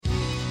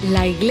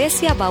La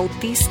Iglesia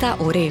Bautista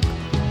Oreb,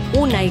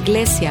 una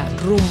iglesia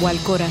rumbo al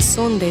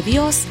corazón de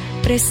Dios,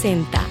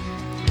 presenta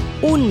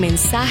un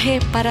mensaje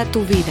para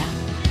tu vida.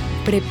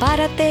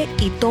 Prepárate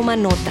y toma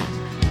nota,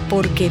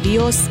 porque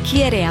Dios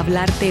quiere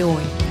hablarte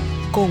hoy.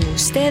 Con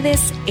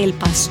ustedes, el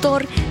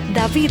pastor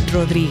David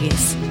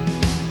Rodríguez.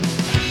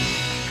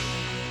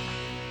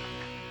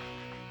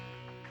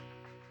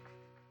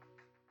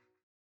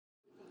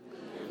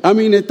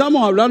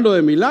 Estamos hablando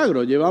de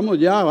milagros. Llevamos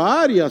ya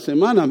varias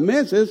semanas,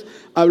 meses,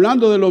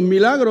 hablando de los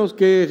milagros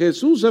que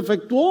Jesús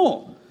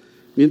efectuó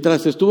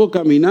mientras estuvo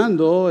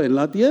caminando en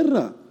la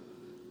tierra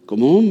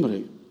como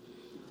hombre.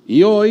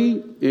 Y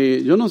hoy,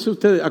 yo no sé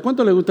ustedes, ¿a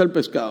cuánto les gusta el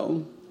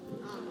pescado?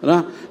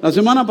 ¿Verdad? La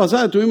semana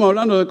pasada estuvimos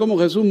hablando de cómo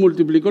Jesús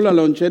multiplicó la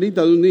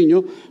loncherita de un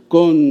niño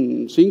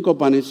con 5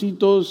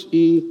 panecitos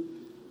y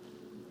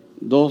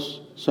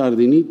 2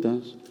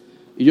 sardinitas.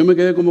 Y yo me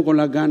quedé como con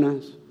las ganas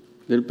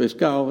del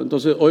pescado.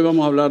 Entonces hoy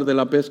vamos a hablar de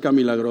la pesca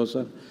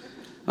milagrosa.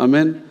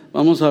 Amén.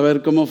 Vamos a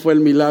ver cómo fue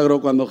el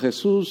milagro cuando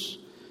Jesús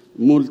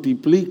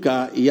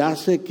multiplica y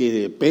hace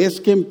que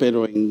pesquen,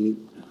 pero en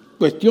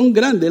cuestión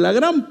grande, la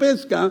gran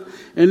pesca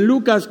en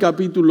Lucas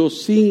capítulo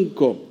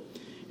 5.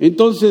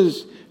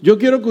 Entonces yo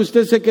quiero que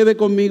usted se quede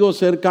conmigo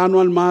cercano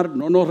al mar,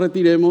 no nos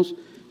retiremos,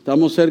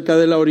 estamos cerca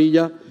de la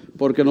orilla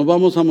porque nos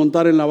vamos a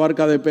montar en la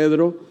barca de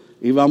Pedro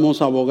y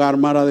vamos a bogar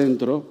mar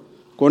adentro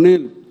con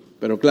él.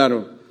 Pero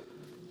claro,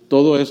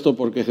 todo esto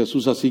porque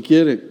Jesús así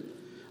quiere.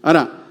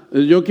 Ahora,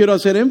 yo quiero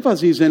hacer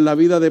énfasis en la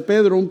vida de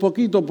Pedro un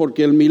poquito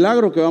porque el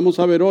milagro que vamos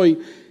a ver hoy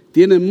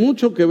tiene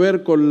mucho que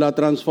ver con la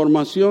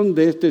transformación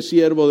de este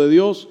siervo de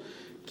Dios,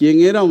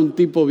 quien era un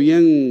tipo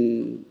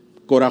bien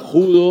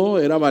corajudo,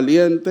 era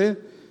valiente,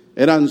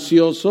 era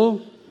ansioso,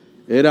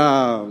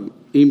 era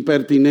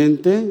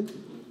impertinente,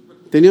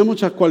 tenía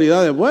muchas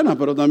cualidades buenas,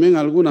 pero también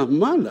algunas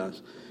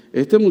malas.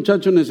 Este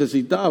muchacho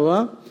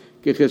necesitaba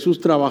que Jesús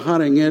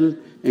trabajara en él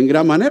en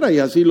gran manera y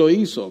así lo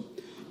hizo.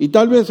 Y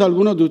tal vez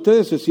algunos de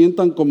ustedes se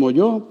sientan como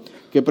yo,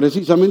 que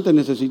precisamente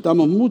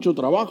necesitamos mucho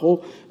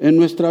trabajo en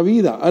nuestra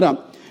vida.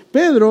 Ahora,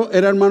 Pedro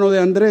era hermano de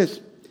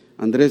Andrés.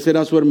 Andrés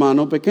era su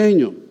hermano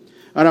pequeño.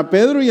 Ahora,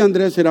 Pedro y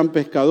Andrés eran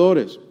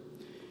pescadores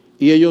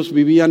y ellos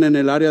vivían en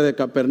el área de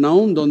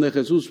Capernaum, donde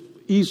Jesús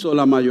hizo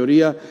la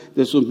mayoría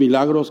de sus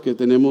milagros que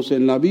tenemos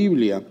en la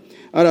Biblia.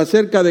 Ahora,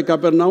 cerca de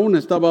Capernaum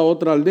estaba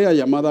otra aldea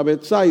llamada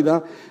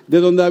Betsaida,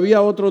 de donde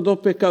había otros 2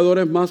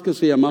 pescadores más que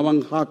se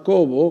llamaban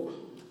Jacobo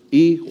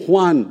y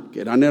Juan, que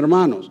eran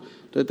hermanos.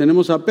 Entonces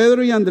tenemos a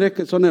Pedro y Andrés,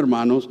 que son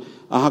hermanos,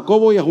 a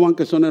Jacobo y a Juan,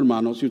 que son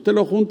hermanos. Si usted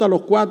los junta a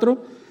los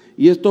 4,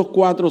 y estos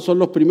 4 son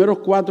los primeros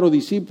 4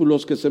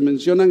 discípulos que se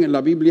mencionan en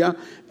la Biblia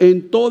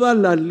en todas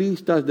las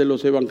listas de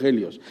los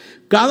evangelios.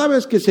 Cada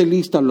vez que se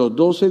listan los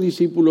 12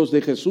 discípulos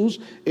de Jesús,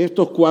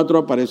 estos 4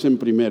 aparecen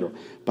primero.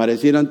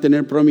 Parecieran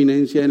tener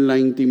prominencia en la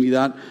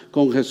intimidad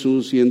con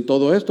Jesús y en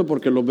todo esto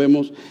porque los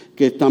vemos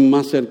que están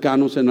más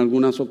cercanos en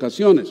algunas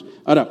ocasiones.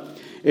 Ahora,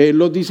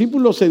 los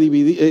discípulos se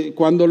dividen,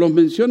 cuando los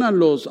mencionan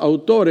los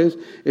autores,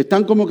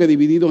 están como que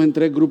divididos en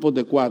 3 grupos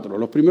de 4.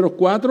 Los primeros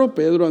 4,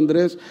 Pedro,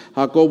 Andrés,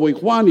 Jacobo y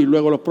Juan, y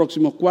luego los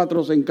próximos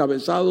 4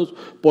 encabezados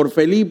por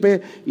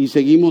Felipe, y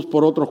seguimos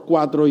por otros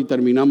 4 y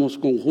terminamos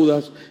con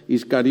Judas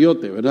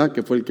Iscariote, ¿verdad?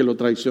 Que fue el que lo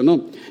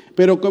traicionó.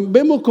 Pero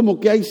vemos como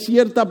que hay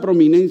cierta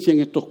prominencia en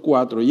estos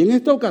 4, y en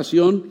esta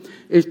ocasión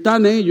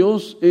están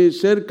ellos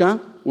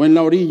cerca o en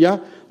la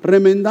orilla,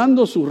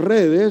 remendando sus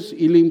redes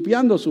y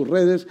limpiando sus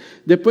redes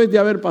después de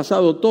haber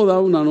pasado toda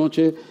una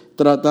noche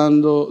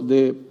tratando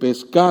de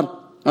pescar.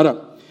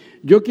 Ahora,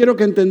 yo quiero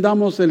que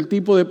entendamos el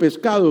tipo de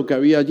pescado que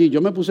había allí.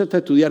 Yo me puse hasta a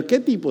estudiar qué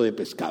tipo de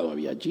pescado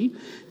había allí.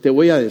 Te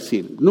voy a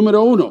decir.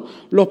 Número 1,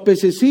 los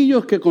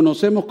pececillos que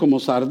conocemos como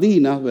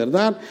sardinas,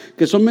 ¿verdad?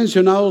 Que son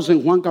mencionados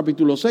en Juan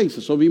capítulo 6.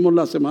 Eso vimos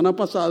la semana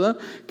pasada,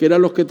 que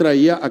eran los que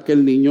traía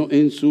aquel niño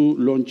en su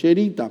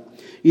loncherita.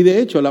 Y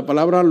de hecho, la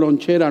palabra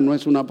lonchera no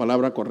es una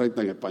palabra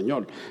correcta en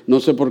español. No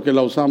sé por qué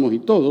la usamos y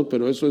todo,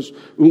 pero eso es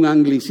un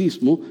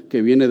anglicismo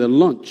que viene del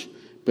lunch.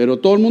 Pero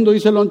todo el mundo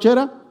dice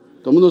lonchera.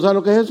 ¿Todo el mundo sabe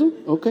lo que es eso?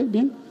 Ok,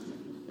 bien.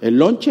 El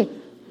lonche.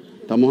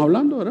 Estamos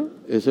hablando, ¿verdad?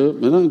 Eso,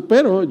 ¿verdad?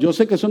 Pero yo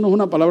sé que eso no es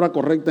una palabra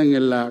correcta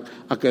en la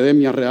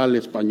Academia Real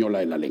Española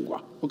de la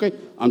Lengua. Ok,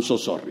 I'm so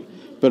sorry.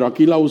 Pero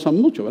aquí la usan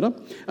mucho, ¿verdad?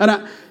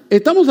 Ahora,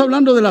 estamos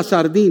hablando de las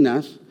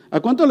sardinas. ¿A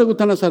cuánto le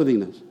gustan las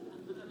sardinas?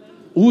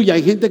 Uy,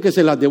 hay gente que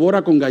se las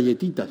devora con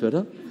galletitas,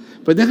 ¿verdad?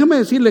 Pues déjame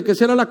decirle que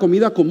esa era la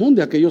comida común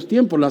de aquellos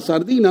tiempos, las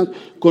sardinas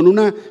con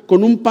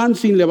un pan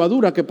sin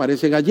levadura que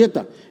parece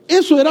galleta.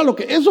 Eso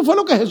fue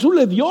lo que Jesús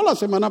le dio la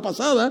semana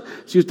pasada.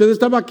 Si usted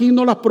estaba aquí y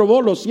no las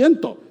probó, lo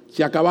siento,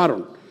 se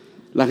acabaron.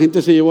 La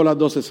gente se llevó las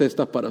 12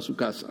 cestas para su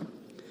casa.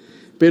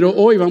 Pero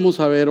hoy vamos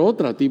a ver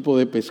otro tipo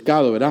de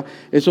pescado, ¿verdad?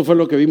 Eso fue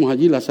lo que vimos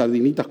allí, las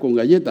sardinitas con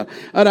galletas.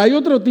 Ahora, hay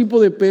otro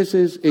tipo de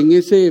peces en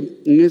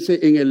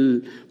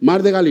el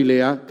mar de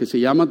Galilea, que se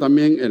llama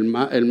también el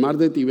mar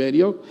de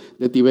Tiberias,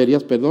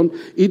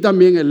 y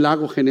también el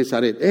lago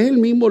Genesaret. Es el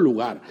mismo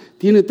lugar.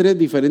 Tiene 3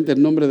 diferentes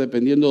nombres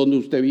dependiendo de donde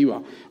usted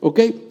viva.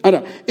 ¿Ok?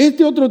 Ahora,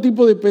 este otro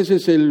tipo de pez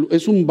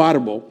es un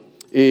barbo.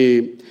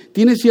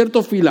 Tiene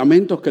ciertos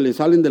filamentos que le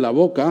salen de la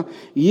boca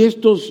y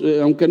estos,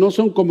 aunque no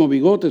son como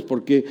bigotes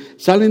porque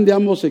salen de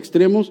ambos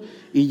extremos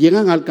y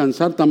llegan a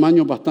alcanzar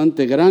tamaños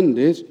bastante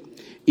grandes.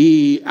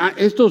 Y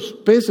estos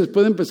peces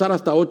pueden pesar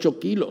hasta 8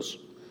 kilos.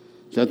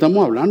 O sea,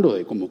 estamos hablando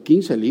de como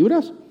 15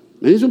 libras.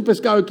 Es un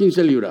pescado de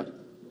 15 libras.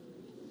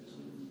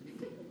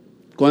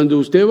 Cuando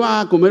usted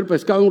va a comer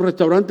pescado en un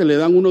restaurante, le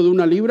dan uno de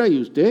 1 libra y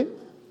usted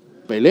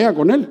pelea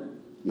con él.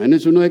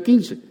 Imagínese uno de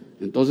 15.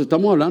 Entonces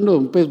estamos hablando de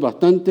un pez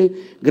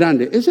bastante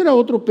grande. Ese era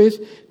otro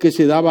pez que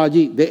se daba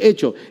allí. De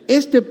hecho,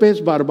 este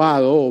pez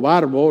barbado o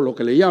barbo, lo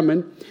que le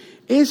llamen,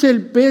 es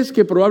el pez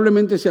que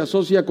probablemente se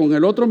asocia con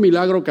el otro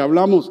milagro que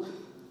hablamos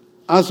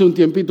hace un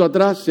tiempito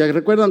atrás. ¿Se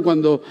recuerdan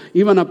cuando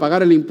iban a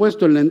pagar el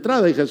impuesto en la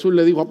entrada? Y Jesús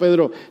le dijo a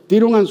Pedro,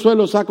 tira un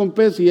anzuelo, saca un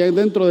pez y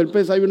dentro del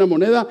pez hay una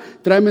moneda,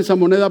 tráeme esa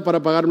moneda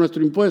para pagar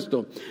nuestro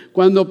impuesto.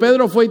 Cuando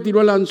Pedro fue y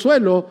tiró el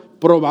anzuelo,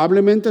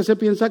 probablemente se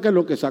piensa que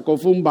lo que sacó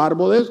fue un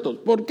barbo de estos.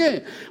 ¿Por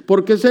qué?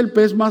 Porque es el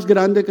pez más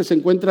grande que se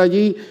encuentra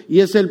allí y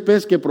es el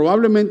pez que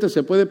probablemente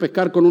se puede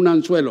pescar con un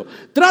anzuelo.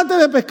 Trate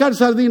de pescar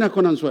sardinas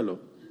con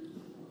anzuelo.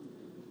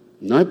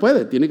 No se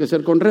puede, tiene que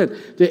ser con red.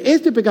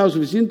 Este pescado es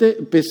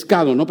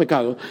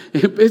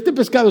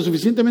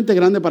suficientemente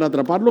grande para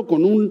atraparlo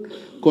con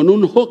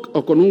un hook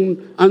o con un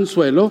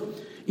anzuelo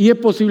y es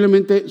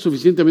posiblemente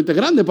suficientemente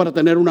grande para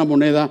tener una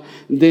moneda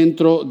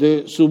dentro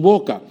de su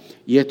boca.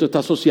 Y esto está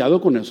asociado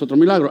con ese otro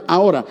milagro.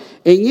 Ahora,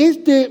 en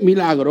este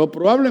milagro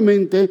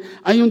probablemente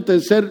hay un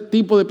tercer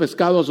tipo de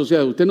pescado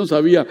asociado. Usted no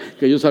sabía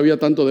que yo sabía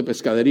tanto de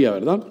pescadería,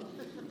 ¿verdad?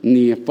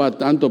 Ni es para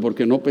tanto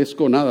porque no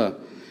pesco nada.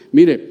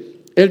 Mire,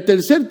 el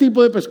tercer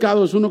tipo de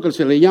pescado es uno que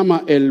se le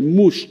llama el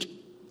musht.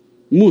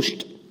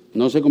 Musht,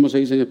 no sé cómo se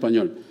dice en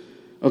español.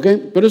 ¿Ok?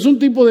 Pero es un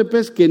tipo de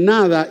pez que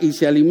nada y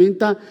se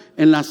alimenta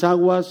en las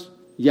aguas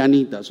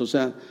llanitas, o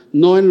sea,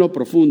 no en lo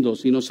profundo,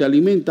 sino se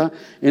alimenta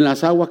en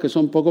las aguas que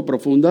son poco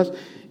profundas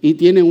y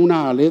tiene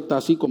una aleta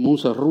así como un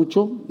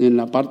serrucho en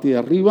la parte de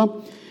arriba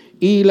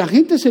y la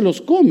gente se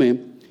los come,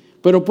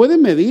 pero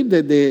pueden medir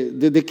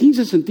desde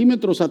 15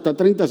 centímetros hasta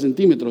 30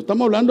 centímetros.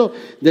 Estamos hablando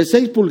de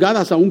 6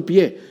 pulgadas a un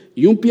pie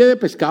y un pie de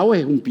pescado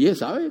es un pie,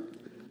 ¿sabe?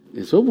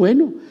 Eso es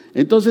bueno.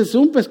 Entonces es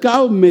un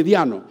pescado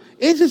mediano.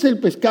 Ese es el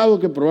pescado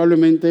que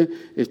probablemente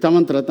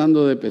estaban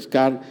tratando de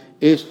pescar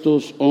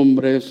estos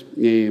hombres,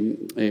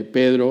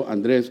 Pedro,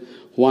 Andrés,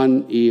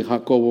 Juan y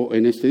Jacobo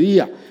en este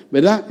día,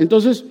 ¿verdad?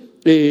 Entonces,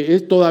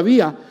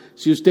 todavía,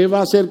 si usted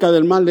va cerca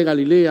del mar de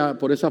Galilea,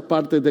 por esas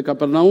partes de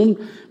Capernaum,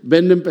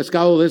 venden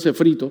pescado de ese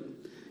frito.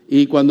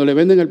 Y cuando le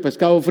venden el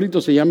pescado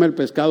frito, se llama el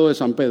pescado de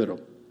San Pedro.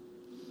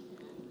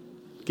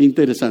 Qué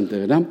interesante,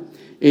 ¿verdad?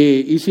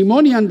 Y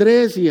Simón y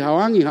Andrés y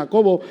Juan y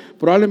Jacobo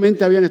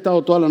probablemente habían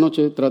estado toda la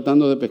noche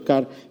tratando de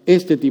pescar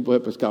este tipo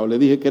de pescado. Le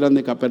dije que eran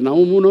de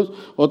Capernaum unos,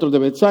 otros de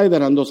Bethsaida,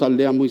 eran 2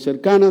 aldeas muy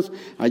cercanas,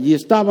 allí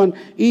estaban.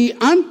 Y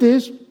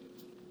antes,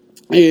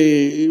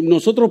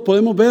 nosotros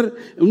podemos ver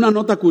una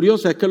nota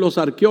curiosa, es que los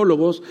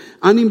arqueólogos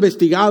han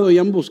investigado y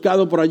han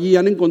buscado por allí,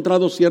 han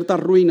encontrado ciertas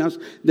ruinas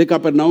de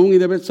Capernaum y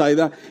de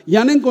Bethsaida y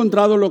han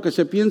encontrado lo que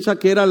se piensa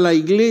que era la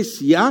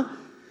iglesia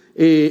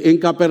en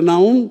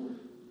Capernaum,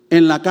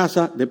 en la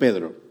casa de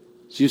Pedro.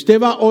 Si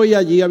usted va hoy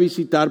allí a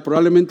visitar,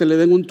 probablemente le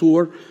den un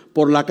tour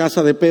por la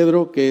casa de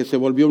Pedro, que se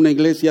volvió una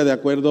iglesia de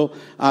acuerdo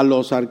a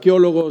los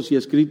arqueólogos y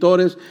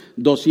escritores,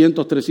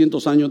 200,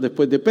 300 años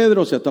después de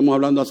Pedro, o sea, estamos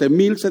hablando hace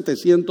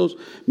 1700,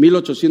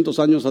 1800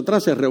 años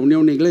atrás, se reunió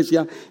una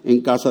iglesia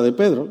en casa de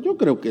Pedro. Yo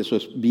creo que eso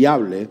es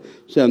viable,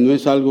 o sea, no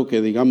es algo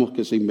que digamos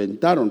que se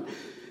inventaron.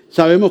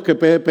 Sabemos que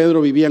Pedro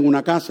vivía en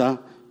una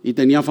casa y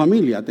tenía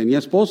familia, tenía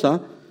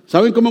esposa.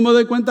 ¿Saben cómo me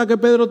doy cuenta que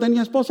Pedro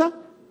tenía esposa?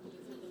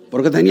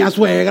 Porque tenía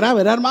suegra,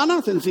 ¿verdad,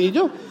 hermana?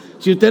 Sencillo.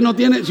 Si usted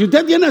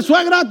tiene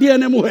suegra,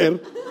 tiene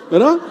mujer,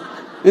 ¿verdad?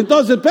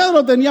 Entonces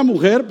Pedro tenía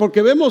mujer,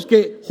 porque vemos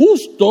que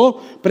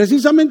justo,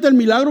 precisamente el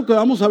milagro que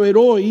vamos a ver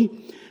hoy,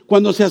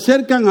 cuando se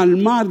acercan al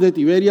mar de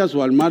Tiberias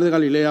o al mar de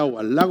Galilea o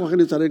al lago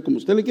Genesaret, como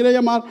usted le quiera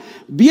llamar,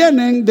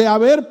 vienen de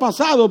haber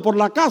pasado por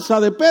la casa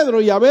de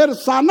Pedro y haber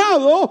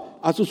sanado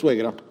a su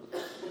suegra.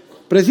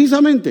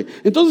 Precisamente.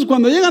 Entonces,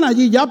 cuando llegan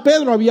allí, ya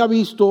Pedro había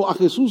visto a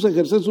Jesús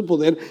ejercer su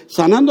poder,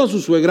 sanando a su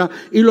suegra,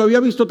 y lo había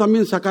visto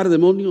también sacar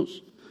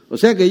demonios. O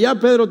sea que ya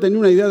Pedro tenía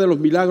una idea de los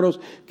milagros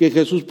que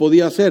Jesús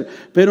podía hacer.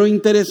 Pero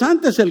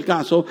interesante es el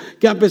caso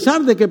que a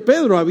pesar de que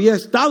Pedro había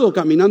estado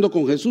caminando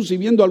con Jesús y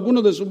viendo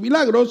algunos de sus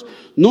milagros,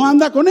 no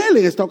anda con él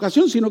en esta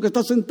ocasión, sino que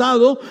está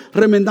sentado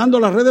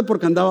remendando las redes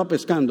porque andaba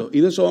pescando.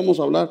 Y de eso vamos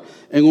a hablar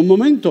en un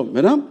momento,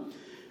 ¿verdad?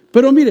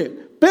 Pero mire,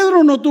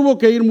 Pedro no tuvo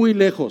que ir muy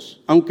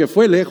lejos, aunque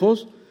fue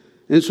lejos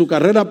en su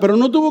carrera, pero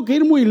no tuvo que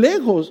ir muy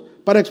lejos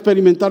para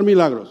experimentar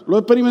milagros. Lo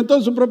experimentó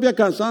en su propia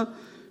casa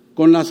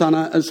con la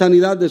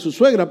sanidad de su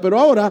suegra, pero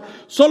ahora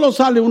solo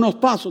sale unos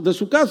pasos de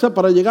su casa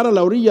para llegar a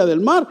la orilla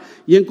del mar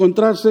y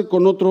encontrarse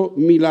con otro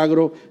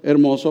milagro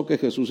hermoso que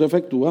Jesús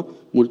efectúa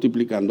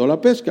multiplicando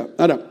la pesca.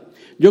 Ahora,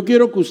 yo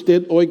quiero que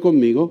usted hoy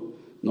conmigo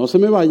no se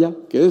me vaya,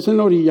 quédese en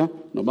la orilla,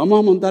 nos vamos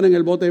a montar en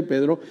el bote de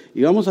Pedro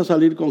y vamos a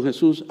salir con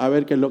Jesús a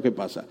ver qué es lo que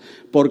pasa.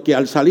 Porque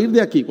al salir de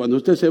aquí, cuando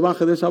usted se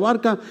baje de esa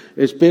barca,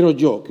 espero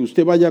yo que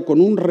usted vaya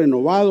con un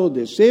renovado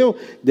deseo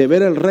de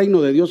ver el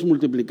reino de Dios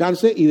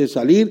multiplicarse y de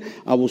salir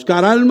a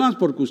buscar almas,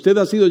 porque usted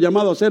ha sido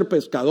llamado a ser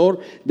pescador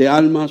de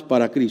almas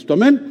para Cristo.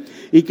 Amén.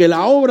 Y que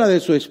la obra de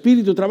su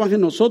Espíritu trabaje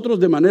en nosotros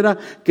de manera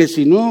que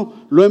si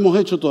no lo hemos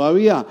hecho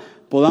todavía,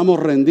 podamos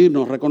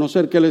rendirnos,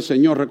 reconocer que Él es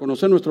Señor,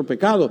 reconocer nuestro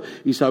pecado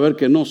y saber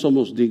que no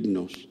somos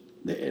dignos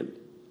de Él.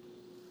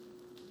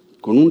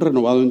 Con un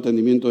renovado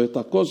entendimiento de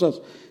estas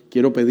cosas,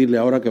 quiero pedirle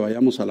ahora que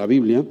vayamos a la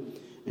Biblia,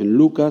 en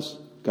Lucas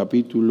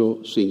capítulo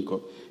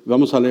 5.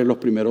 Vamos a leer los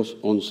primeros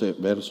 11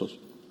 versos.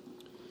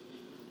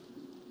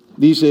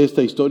 Dice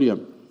esta historia: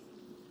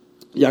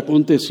 y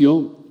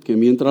aconteció que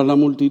mientras la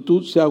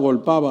multitud se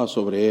agolpaba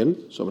sobre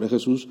él, sobre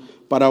Jesús,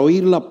 para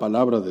oír la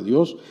palabra de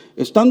Dios,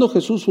 estando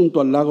Jesús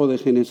junto al lago de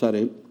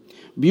Genesaret,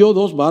 vio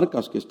 2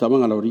 barcas que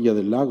estaban a la orilla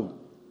del lago,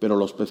 pero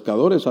los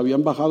pescadores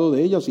habían bajado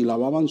de ellas y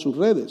lavaban sus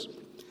redes.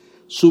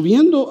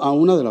 Subiendo a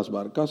una de las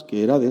barcas,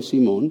 que era de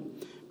Simón,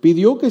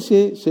 pidió que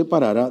se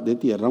separara de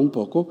tierra un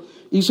poco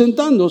y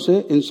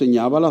sentándose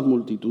enseñaba a las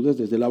multitudes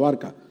desde la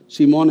barca.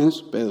 Simón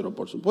es Pedro,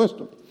 por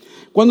supuesto.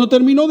 Cuando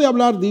terminó de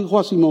hablar, dijo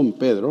a Simón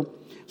Pedro: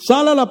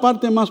 sal a la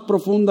parte más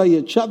profunda y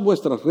echad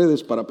vuestras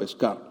redes para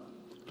pescar.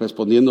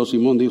 Respondiendo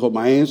Simón dijo: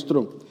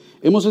 Maestro,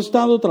 hemos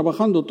estado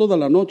trabajando toda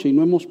la noche y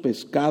no hemos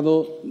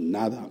pescado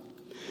nada.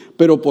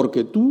 Pero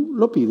porque tú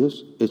lo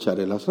pides,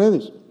 echaré las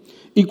redes.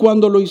 Y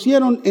cuando lo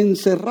hicieron,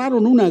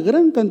 encerraron una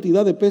gran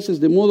cantidad de peces,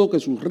 de modo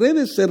que sus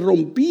redes se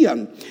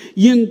rompían.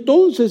 Y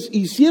entonces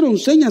hicieron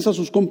señas a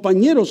sus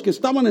compañeros que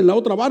estaban en la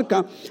otra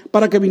barca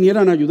para que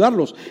vinieran a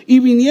ayudarlos.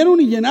 Y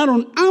vinieron y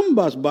llenaron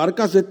ambas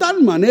barcas de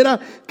tal manera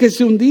que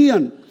se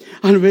hundían.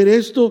 Al ver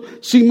esto,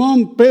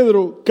 Simón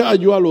Pedro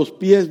cayó a los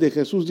pies de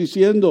Jesús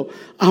diciendo: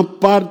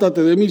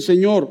 apártate de mí,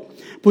 Señor,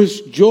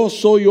 pues yo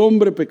soy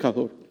hombre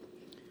pecador.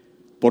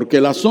 Porque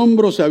el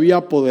asombro se había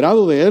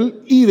apoderado de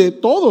él y de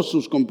todos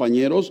sus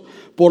compañeros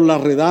por la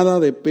redada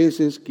de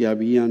peces que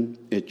habían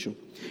hecho.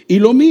 Y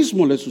lo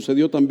mismo le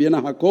sucedió también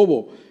a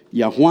Jacobo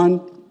y a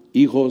Juan,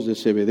 hijos de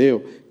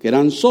Zebedeo, que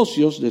eran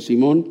socios de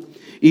Simón.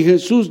 Y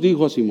Jesús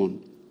dijo a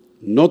Simón: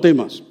 no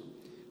temas,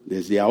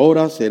 desde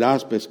ahora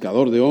serás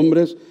pescador de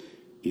hombres.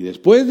 Y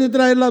después de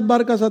traer las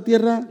barcas a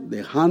tierra,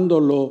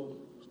 dejándolo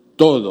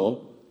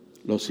todo,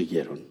 lo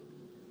siguieron.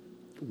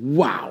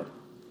 ¡Wow!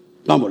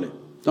 Vámonos,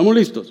 ¿estamos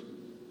listos?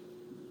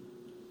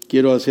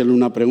 Quiero hacerle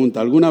una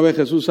pregunta. ¿Alguna vez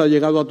Jesús ha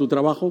llegado a tu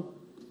trabajo?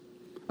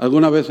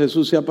 ¿Alguna vez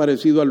Jesús se ha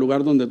aparecido al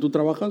lugar donde tú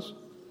trabajas?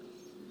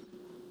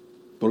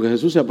 Porque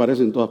Jesús se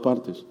aparece en todas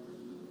partes.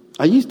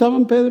 Allí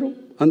estaban Pedro,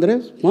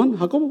 Andrés, Juan,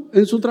 Jacobo,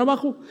 en su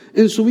trabajo,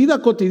 en su vida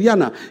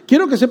cotidiana.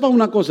 Quiero que sepas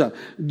una cosa: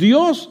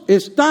 Dios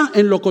está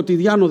en lo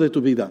cotidiano de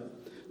tu vida.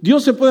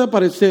 Dios se puede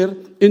aparecer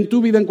en tu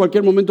vida en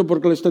cualquier momento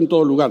porque Él está en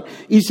todo lugar.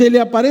 Y se le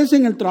aparece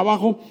en el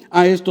trabajo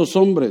a estos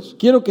hombres.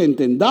 Quiero que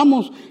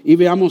entendamos y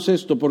veamos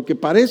esto, porque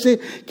parece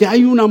que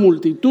hay una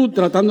multitud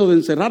tratando de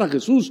encerrar a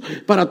Jesús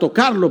para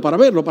tocarlo, para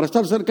verlo, para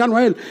estar cercano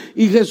a Él.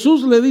 Y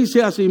Jesús le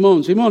dice a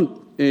Simón: Simón,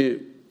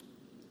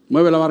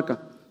 mueve la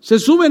barca. Se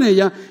sube en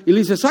ella y le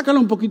dice: sácala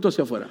un poquito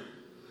hacia afuera.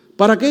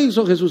 ¿Para qué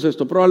hizo Jesús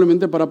esto?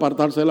 Probablemente para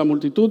apartarse de la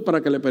multitud,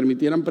 para que le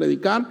permitieran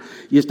predicar,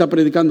 y está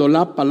predicando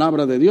la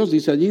palabra de Dios.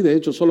 Dice allí, de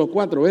hecho, solo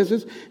 4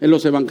 veces en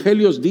los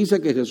evangelios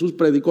dice que Jesús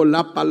predicó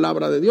la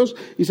palabra de Dios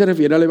y se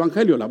refiere al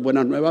evangelio, las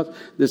buenas nuevas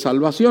de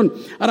salvación.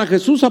 Ahora,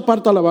 Jesús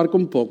aparta la barca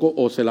un poco,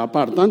 o se la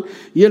apartan,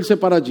 y Él se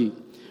para allí.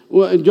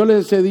 Yo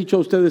les he dicho a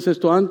ustedes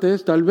esto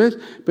antes, tal vez,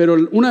 pero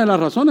una de las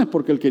razones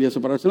porque Él quería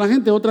separarse de la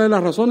gente, otra de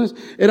las razones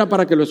era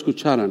para que lo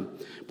escucharan.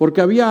 Porque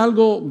había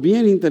algo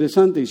bien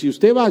interesante, y si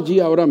usted va allí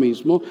ahora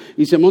mismo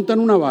y se monta en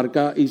una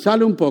barca y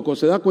sale un poco,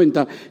 se da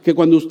cuenta que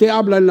cuando usted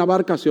habla en la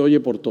barca se oye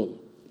por todo.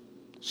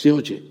 Se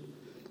oye.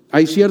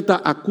 Hay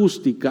cierta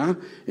acústica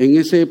en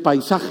ese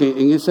paisaje,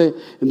 en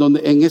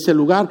ese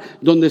lugar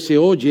donde se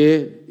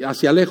oye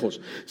hacia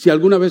lejos. Si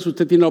alguna vez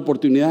usted tiene la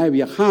oportunidad de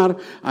viajar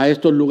a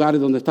estos lugares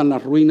donde están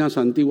las ruinas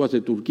antiguas de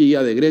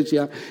Turquía, de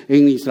Grecia,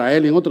 en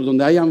Israel, en otros,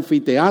 donde hay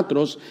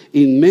anfiteatros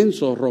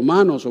inmensos,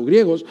 romanos o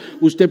griegos,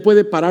 usted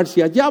puede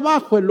pararse allá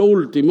abajo en lo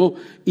último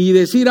y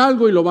decir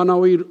algo y lo van a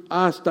oír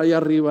hasta allá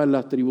arriba en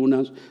las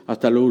tribunas,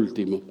 hasta lo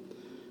último.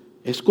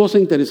 Es cosa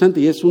interesante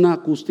y es una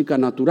acústica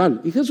natural.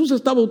 Y Jesús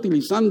estaba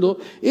utilizando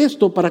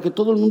esto para que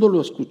todo el mundo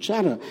lo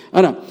escuchara.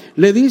 Ahora,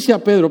 le dice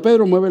a Pedro: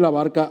 Pedro, mueve la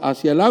barca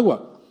hacia el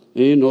agua.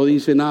 No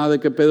dice nada de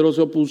que Pedro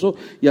se opuso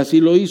y así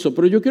lo hizo.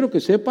 Pero yo quiero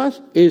que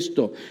sepas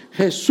esto: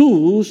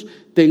 Jesús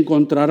te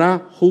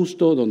encontrará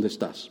justo donde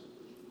estás.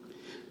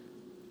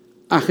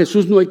 A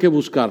Jesús no hay que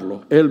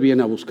buscarlo, Él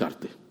viene a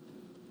buscarte.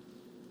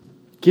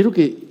 Quiero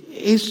que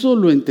eso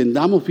lo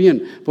entendamos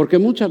bien, porque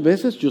muchas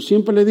veces, yo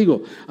siempre le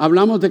digo,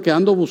 hablamos de que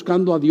ando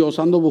buscando a Dios.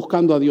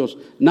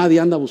 Nadie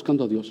anda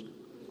buscando a Dios.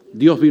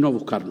 Dios vino a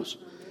buscarnos.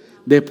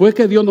 Después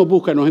que Dios nos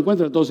busca y nos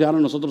encuentra, entonces ahora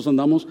nosotros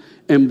andamos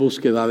en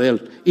búsqueda de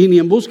Él. Y ni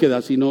en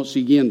búsqueda, sino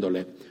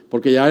siguiéndole.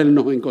 porque ya Él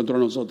nos encontró a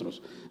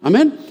nosotros.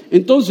 Amén.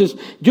 Entonces,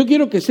 yo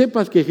quiero que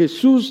sepas que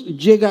Jesús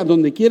llega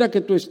donde quiera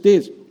que tú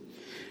estés.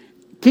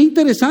 Qué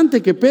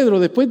interesante que Pedro,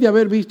 después de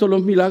haber visto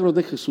los milagros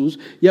de Jesús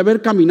y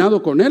haber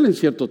caminado con Él en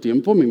cierto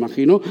tiempo, me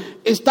imagino,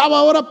 estaba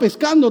ahora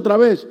pescando otra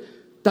vez.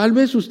 Tal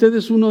vez usted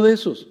es uno de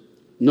esos.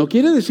 No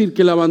quiere decir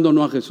que Él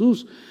abandonó a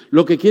Jesús.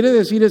 Lo que quiere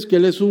decir es que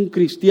Él es un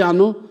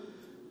cristiano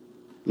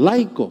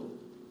laico.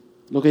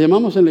 Lo que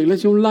llamamos en la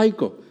iglesia un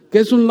laico. ¿Qué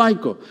es un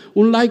laico?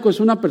 Un laico es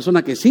una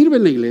persona que sirve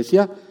en la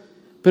iglesia,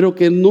 pero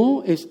que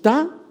no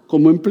está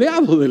como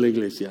empleado de la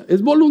iglesia.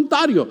 Es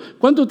voluntario.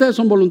 ¿Cuántos de ustedes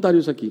son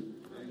voluntarios aquí?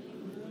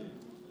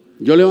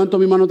 Yo levanto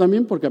mi mano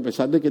también porque a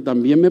pesar de que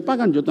también me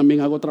pagan, yo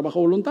también hago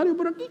trabajo voluntario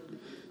por aquí.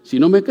 Si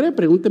no me cree,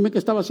 pregúnteme qué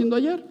estaba haciendo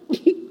ayer.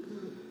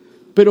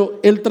 Pero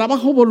el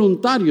trabajo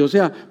voluntario, o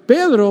sea,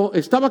 Pedro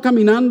estaba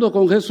caminando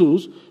con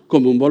Jesús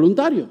como un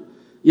voluntario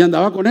y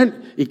andaba con Él.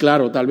 Y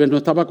claro, tal vez no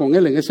estaba con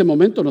Él en ese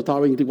momento, no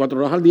estaba 24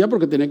 horas al día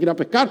porque tenía que ir a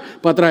pescar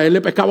para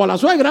traerle pescado a la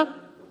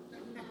suegra,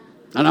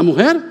 a la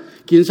mujer,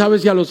 quién sabe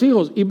si a los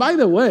hijos. Y by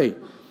the way,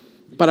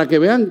 para que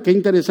vean qué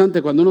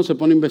interesante cuando uno se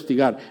pone a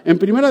investigar. En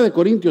 1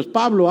 Corintios,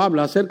 Pablo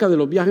habla acerca de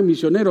los viajes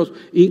misioneros,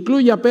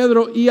 incluye a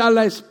Pedro y a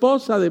la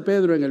esposa de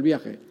Pedro en el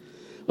viaje.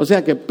 O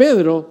sea que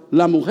Pedro,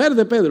 la mujer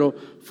de Pedro,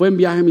 fue en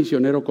viaje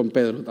misionero con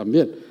Pedro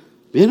también.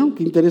 ¿Vieron?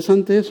 Qué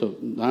interesante eso.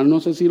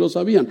 No sé si lo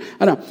sabían.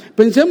 Ahora,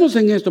 pensemos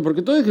en esto, porque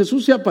entonces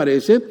Jesús se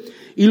aparece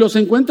y los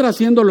encuentra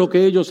haciendo lo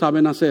que ellos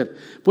saben hacer.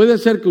 Puede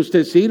ser que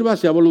usted sirva,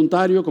 sea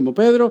voluntario como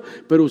Pedro,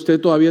 pero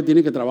usted todavía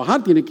tiene que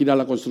trabajar, tiene que ir a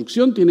la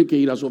construcción, tiene que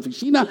ir a su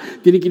oficina,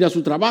 tiene que ir a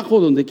su trabajo,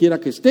 donde quiera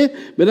que esté,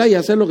 ¿verdad? Y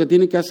hacer lo que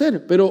tiene que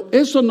hacer. Pero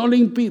eso no le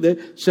impide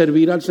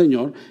servir al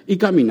Señor y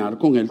caminar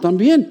con Él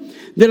también.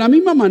 De la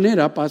misma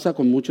manera pasa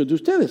con muchos de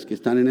ustedes que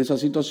están en esa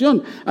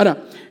situación.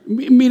 Ahora,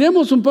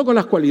 miremos un poco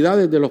las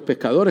cualidades de los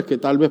pescadores que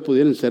tal vez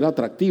pudieran ser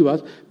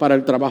atractivas para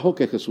el trabajo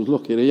que Jesús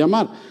los quiere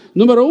llamar.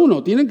 Número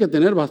 1, tienen que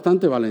tener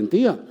bastante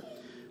valentía.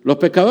 Los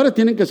pescadores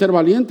tienen que ser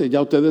valientes. Ya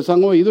ustedes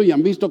han oído y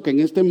han visto que en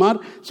este mar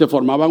se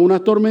formaban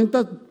unas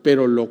tormentas,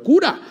 pero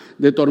locura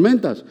de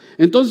tormentas.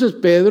 Entonces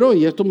Pedro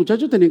y estos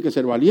muchachos tenían que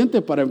ser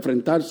valientes para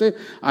enfrentarse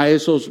a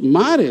esos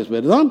mares,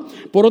 ¿verdad?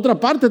 Por otra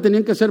parte,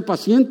 tenían que ser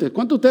pacientes.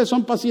 ¿Cuántos de ustedes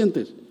son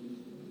pacientes?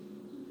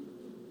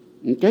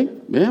 ¿Ok?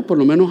 Vea, por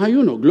lo menos hay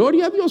uno.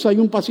 Gloria a Dios, hay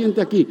un paciente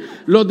aquí.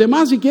 Los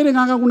demás, si quieren,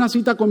 hagan una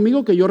cita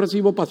conmigo que yo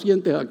recibo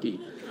pacientes aquí.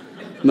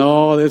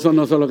 No, de eso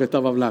no sé lo que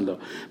estaba hablando.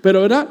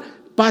 Pero, ¿verdad?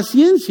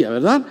 Paciencia,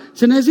 ¿verdad?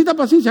 Se necesita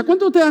paciencia.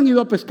 ¿Cuántos de ustedes han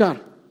ido a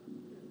pescar?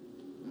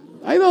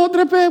 Hay 2 o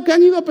 3 que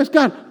han ido a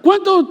pescar.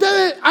 ¿Cuántos de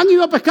ustedes han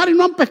ido a pescar y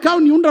no han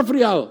pescado ni un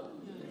resfriado?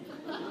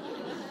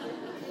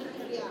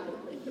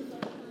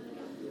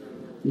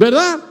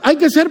 ¿Verdad? Hay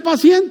que ser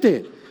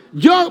paciente.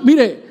 Yo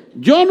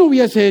no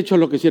hubiese hecho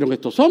lo que hicieron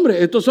estos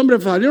hombres. Estos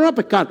hombres salieron a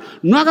pescar,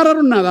 no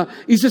agarraron nada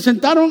y se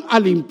sentaron a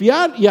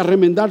limpiar y a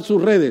remendar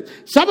sus redes.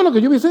 ¿Sabe lo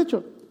que yo hubiese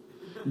hecho?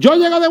 Yo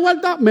llego de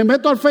vuelta, me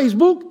meto al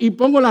Facebook y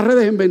pongo las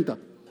redes en venta.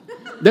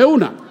 De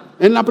una.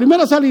 En la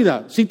primera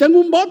salida, si tengo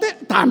un bote,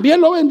 también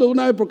lo vendo de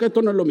una vez porque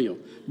esto no es lo mío.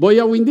 Voy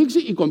a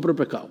Winn-Dixie y compro el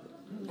pescado.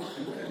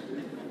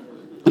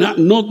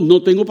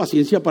 No tengo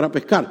paciencia para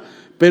pescar.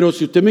 Pero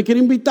si usted me quiere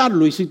invitar,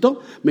 Luisito,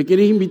 me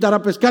quieres invitar a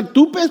pescar,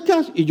 tú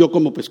pescas y yo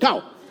como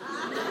pescado.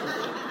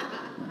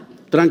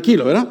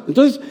 Tranquilo, ¿verdad?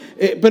 Entonces,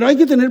 pero hay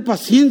que tener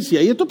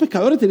paciencia y estos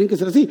pescadores tienen que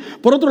ser así.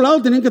 Por otro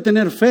lado, tienen que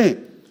tener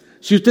fe.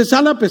 Si usted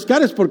sale a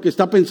pescar es porque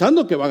está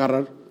pensando que va a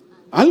agarrar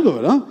algo,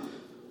 ¿verdad?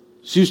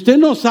 Si usted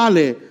no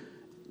sale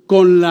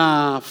con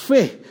la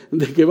fe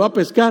de que va a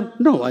pescar,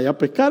 no vaya a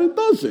pescar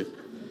entonces.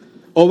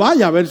 O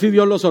vaya a ver si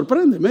Dios lo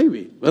sorprende,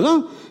 maybe,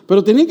 ¿verdad?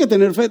 Pero tienen que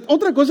tener fe.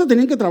 Otra cosa,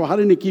 tienen que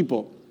trabajar en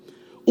equipo.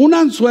 Un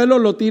anzuelo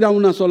lo tira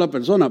una sola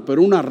persona,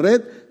 pero una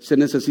red se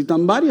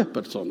necesitan varias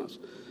personas.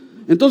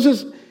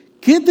 Entonces,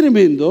 qué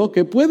tremendo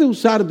que puede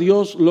usar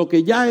Dios lo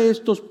que ya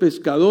estos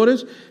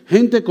pescadores,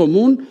 gente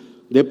común,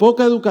 de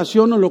poca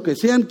educación o lo que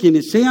sean,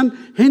 quienes sean,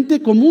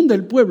 gente común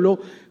del pueblo,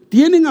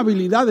 tienen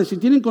habilidades y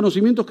tienen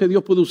conocimientos que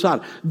Dios puede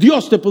usar.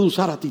 Dios te puede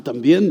usar a ti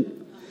también.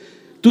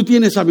 Tú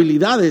tienes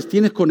habilidades,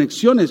 tienes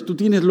conexiones, tú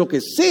tienes lo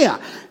que sea.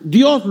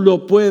 Dios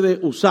lo puede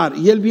usar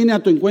y Él viene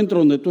a tu encuentro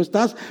donde tú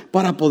estás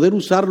para poder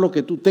usar lo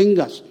que tú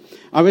tengas.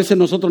 A veces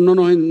nosotros no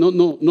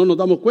nos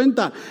damos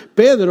cuenta.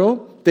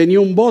 Pedro tenía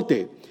un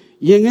bote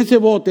y en ese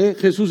bote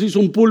Jesús hizo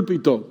un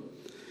púlpito.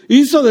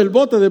 Hizo del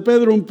bote de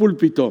Pedro un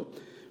púlpito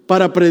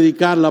para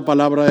predicar la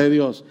palabra de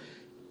Dios.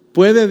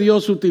 ¿Puede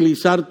Dios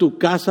utilizar tu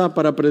casa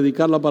para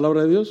predicar la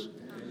palabra de Dios?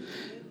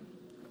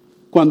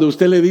 Cuando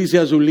usted le dice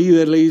a su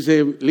líder, le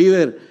dice,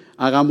 líder,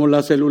 hagamos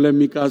la célula en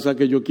mi casa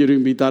que yo quiero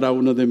invitar a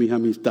uno de mis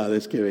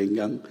amistades que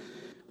vengan.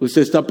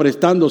 Usted está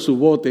prestando su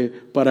bote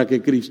para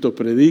que Cristo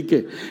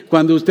predique.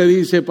 Cuando usted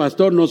dice,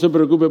 pastor, no se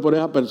preocupe por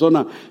esa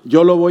persona,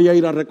 yo lo voy a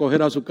ir a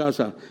recoger a su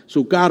casa.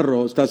 Su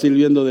carro está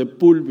sirviendo de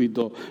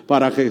púlpito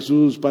para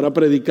Jesús, para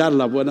predicar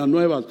las buenas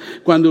nuevas.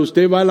 Cuando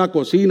usted va a la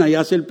cocina y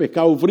hace el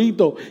pescado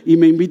frito y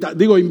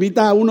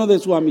invita a uno de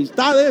sus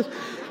amistades,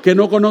 que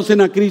no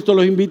conocen a Cristo,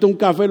 los invita a un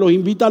café, los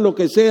invita a lo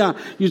que sea,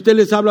 y usted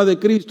les habla de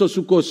Cristo,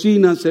 su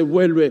cocina se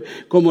vuelve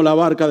como la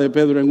barca de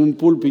Pedro en un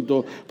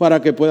púlpito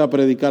para que pueda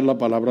predicar la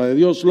palabra de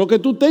Dios. Lo que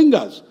tú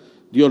tengas,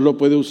 Dios lo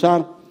puede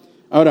usar.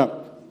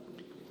 Ahora,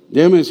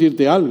 déjame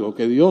decirte algo,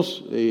 que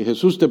Dios,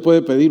 Jesús te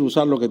puede pedir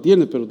usar lo que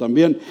tienes, pero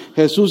también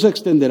Jesús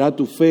extenderá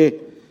tu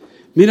fe.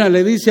 Mira,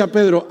 le dice a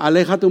Pedro,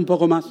 aléjate un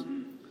poco más,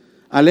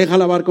 aleja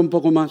la barca un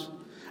poco más.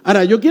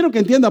 Ahora, yo quiero que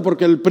entienda,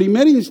 porque el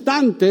primer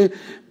instante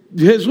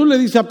Jesús le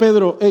dice a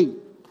Pedro, hey,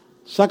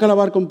 saca la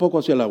barca un poco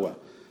hacia el agua.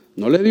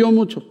 No le dio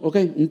mucho, ok,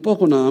 un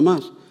poco nada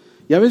más.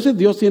 Y a veces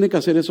Dios tiene que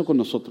hacer eso con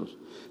nosotros.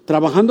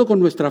 Trabajando con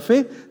nuestra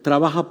fe,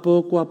 trabaja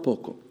poco a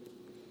poco.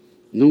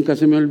 Nunca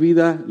se me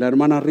olvida la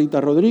hermana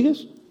Rita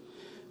Rodríguez,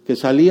 que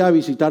salía a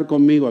visitar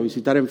conmigo, a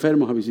visitar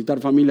enfermos, a visitar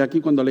familia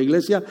aquí, cuando la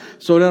iglesia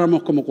solo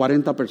éramos como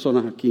 40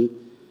 personas aquí,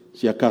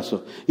 si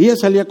acaso. Y ella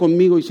salía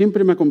conmigo y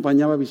siempre me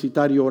acompañaba a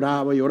visitar y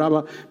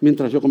oraba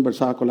mientras yo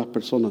conversaba con las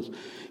personas.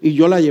 Y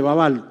yo la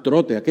llevaba al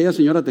trote. Aquella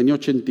señora tenía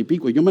 80 y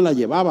pico y yo me la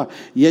llevaba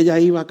y ella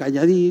iba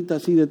calladita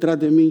así detrás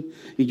de mí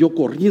y yo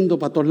corriendo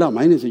para todos lados.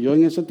 Imagínense, yo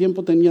en ese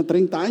tiempo tenía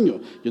 30 años.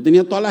 Yo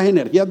tenía todas las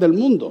energías del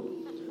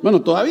mundo.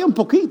 Bueno, todavía un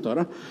poquito,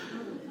 ¿verdad?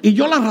 Y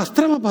yo la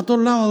arrastraba para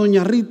todos lados a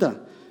doña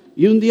Rita.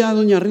 Y un día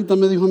doña Rita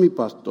me dijo a mi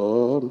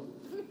pastor,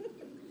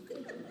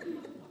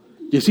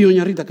 y decía,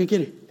 doña Rita, ¿qué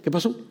quiere? ¿Qué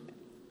pasó?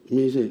 Y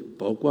me dice,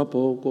 poco a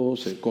poco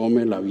se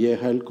come la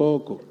vieja el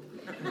coco.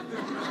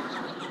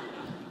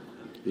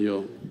 Y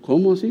yo,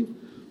 ¿cómo así?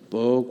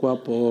 Poco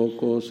a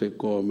poco se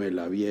come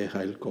la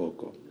vieja el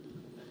coco.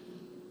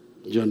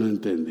 Yo no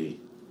entendí,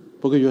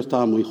 porque yo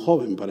estaba muy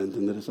joven para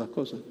entender esas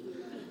cosas.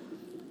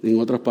 En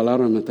otras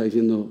palabras me está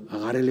diciendo,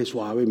 agárrele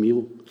suave,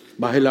 mijo,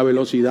 baje la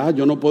velocidad,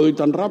 yo no puedo ir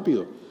tan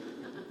rápido.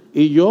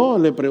 Y yo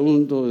le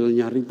pregunto,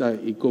 doña Rita,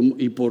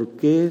 ¿y por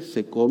qué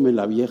se come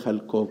la vieja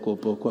el coco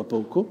poco a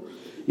poco?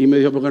 Y me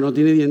dijo, ¿porque no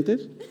tiene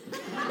dientes?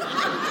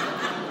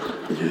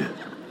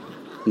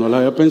 No lo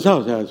había pensado,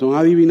 o sea, son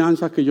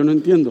adivinanzas que yo no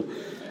entiendo.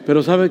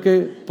 Pero ¿sabe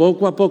qué?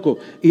 Poco a poco.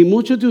 Y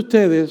muchos de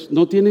ustedes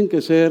no tienen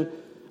que ser,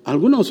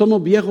 algunos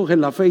somos viejos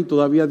en la fe y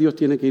todavía Dios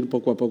tiene que ir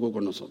poco a poco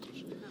con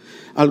nosotros.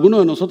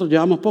 Algunos de nosotros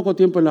llevamos poco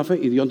tiempo en la fe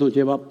y Dios nos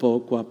lleva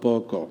poco a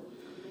poco.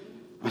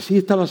 Así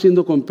estaba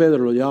haciendo con Pedro,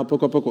 lo llevaba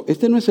poco a poco.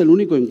 Este no es el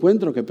único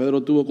encuentro que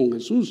Pedro tuvo con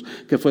Jesús,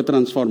 que fue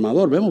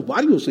transformador. Vemos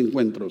varios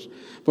encuentros,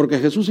 porque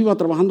Jesús iba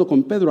trabajando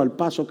con Pedro al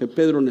paso que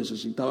Pedro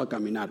necesitaba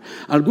caminar.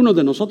 Algunos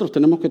de nosotros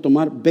tenemos que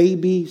tomar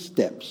baby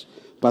steps,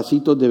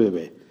 pasitos de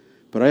bebé.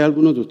 Pero hay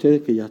algunos de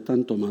ustedes que ya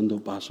están tomando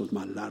pasos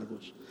más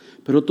largos.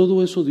 Pero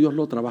todo eso Dios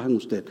lo trabaja en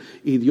usted.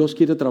 Y Dios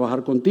quiere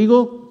trabajar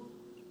contigo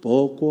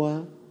poco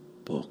a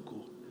poco.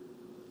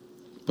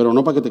 Pero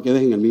no para que te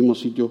quedes en el mismo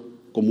sitio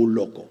como un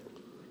loco.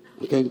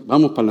 Okay,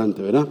 vamos para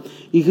adelante, ¿verdad?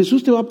 Y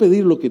Jesús te va a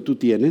pedir lo que tú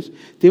tienes,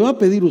 te va a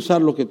pedir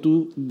usar lo que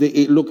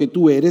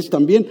tú eres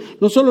también,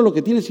 no solo lo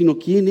que tienes, sino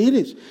quién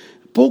eres.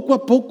 Poco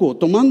a poco,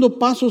 tomando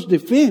pasos de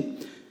fe.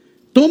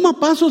 Toma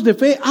pasos de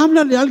fe,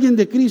 háblale a alguien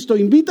de Cristo,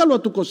 invítalo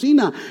a tu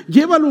cocina,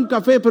 llévalo un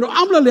café, pero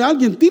háblale a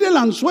alguien, tira el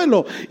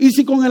anzuelo. Y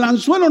si con el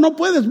anzuelo no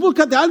puedes,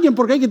 búscate a alguien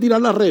porque hay que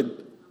tirar la red.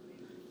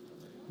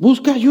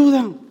 Busca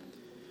ayuda.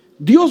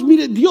 Dios,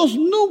 mire, Dios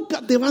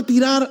nunca te va a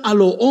tirar a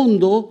lo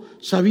hondo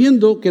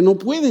sabiendo que no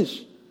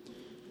puedes.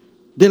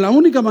 De la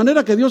única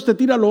manera que Dios te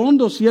tira a lo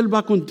hondo si Él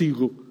va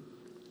contigo.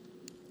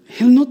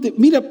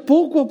 Mira,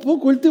 poco a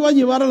poco Él te va a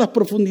llevar a las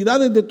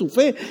profundidades de tu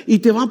fe y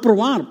te va a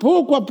probar,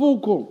 poco a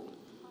poco.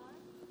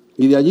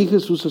 Y de allí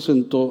Jesús se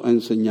sentó a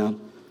enseñar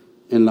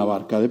en la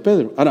barca de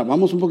Pedro. Ahora,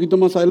 vamos un poquito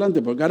más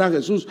adelante, porque ahora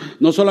Jesús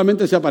no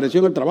solamente se apareció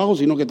en el trabajo,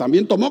 sino que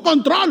también tomó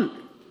control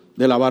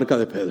de la barca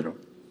de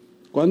Pedro.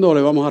 ¿Cuándo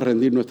le vamos a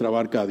rendir nuestra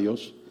barca a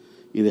Dios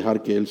y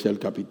dejar que Él sea el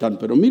capitán?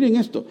 Pero miren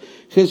esto,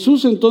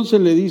 Jesús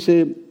entonces le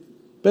dice,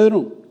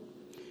 Pedro,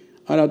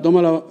 ahora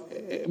tómala,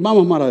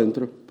 vamos más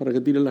adentro para que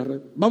tire la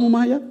red. Vamos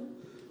más allá,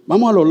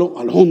 vamos a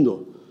lo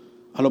hondo,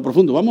 a lo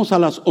profundo, vamos a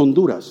las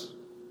honduras,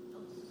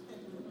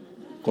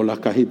 con las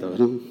cajitas,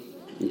 ¿verdad?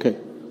 Okay.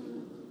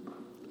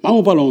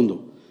 Vamos para lo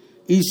hondo.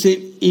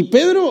 Y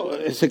Pedro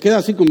se queda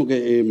así como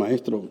que,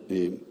 maestro,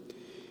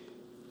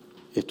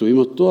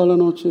 estuvimos toda la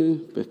noche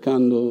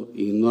pescando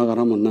y no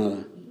agarramos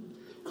nada.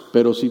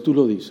 Pero si tú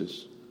lo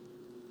dices,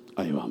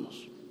 ahí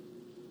vamos.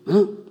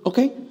 Ok.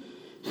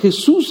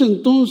 Jesús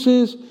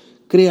entonces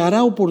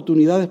creará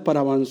oportunidades para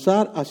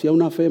avanzar hacia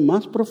una fe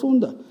más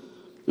profunda.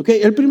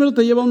 Okay. Él primero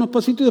te lleva unos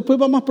pasitos y después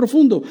va más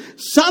profundo.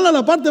 Sal a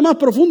la parte más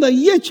profunda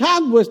y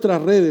echad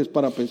vuestras redes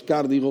para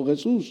pescar, dijo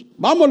Jesús.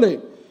 Vámonos.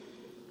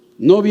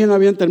 No bien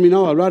habían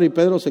terminado de hablar y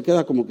Pedro se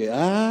queda como que,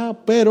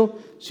 pero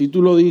si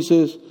tú lo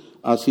dices,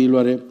 así lo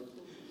haré.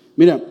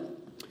 Mira,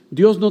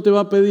 Dios no te va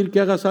a pedir que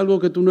hagas algo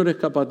que tú no eres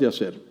capaz de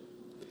hacer.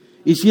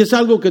 Y si es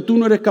algo que tú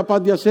no eres capaz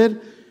de hacer,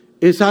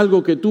 es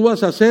algo que tú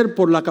vas a hacer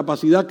por la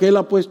capacidad que Él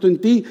ha puesto en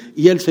ti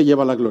y Él se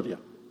lleva la gloria.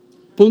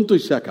 Punto y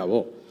se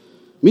acabó.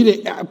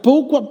 Mire,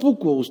 poco a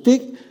poco,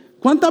 usted,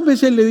 ¿cuántas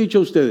veces le he dicho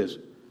a ustedes?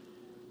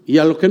 Y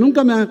a los que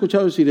nunca me han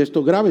escuchado decir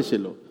esto,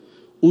 grábeselo.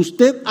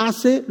 Usted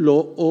hace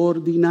lo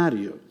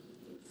ordinario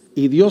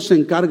y Dios se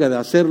encarga de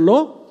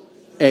hacerlo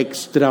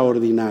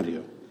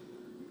extraordinario.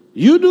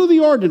 You do the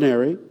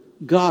ordinary,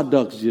 God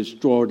does the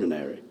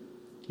extraordinary.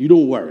 You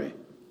don't worry.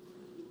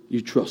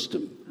 You trust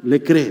Him.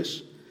 Le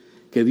crees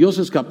que Dios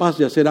es capaz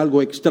de hacer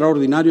algo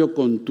extraordinario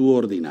con tu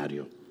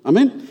ordinario.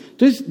 Amén.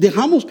 Entonces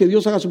dejamos que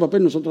Dios haga su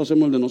papel, nosotros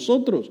hacemos el de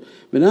nosotros,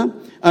 ¿verdad?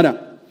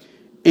 Ahora,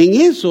 en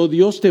eso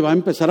Dios te va a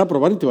empezar a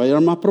probar y te va a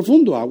llevar más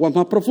profundo, a aguas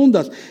más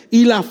profundas.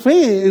 Y la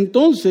fe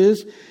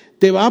entonces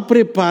te va a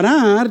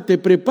preparar, te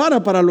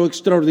prepara para lo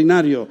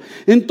extraordinario.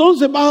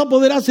 Entonces vas a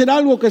poder hacer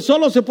algo que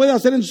solo se puede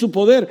hacer en su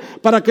poder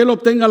para que Él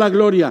obtenga la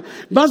gloria.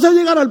 Vas a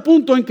llegar al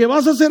punto en que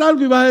vas a hacer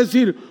algo y vas a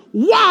decir,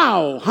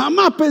 ¡wow!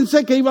 Jamás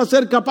pensé que iba a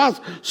ser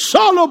capaz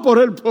solo por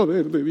el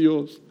poder de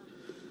Dios.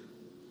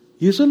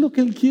 Y eso es lo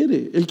que Él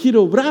quiere. Él quiere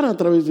obrar a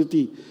través de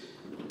ti.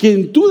 Que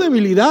en tu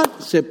debilidad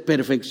se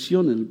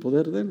perfeccione el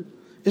poder de Él.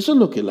 Eso es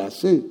lo que Él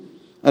hace.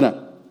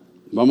 Ahora,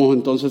 vamos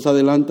entonces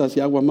adelante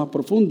hacia aguas más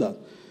profundas.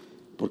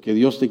 Porque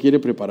Dios te quiere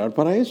preparar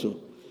para eso.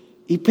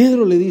 Y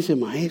Pedro le dice,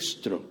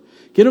 maestro.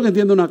 Quiero que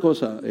entienda una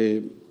cosa.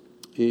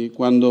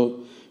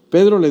 Cuando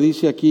Pedro le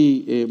dice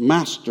aquí,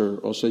 master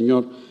o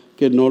señor,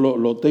 que no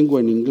lo tengo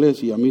en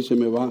inglés y a mí se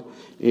me va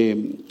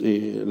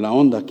la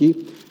onda aquí.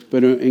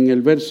 Pero en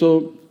el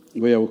verso,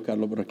 voy a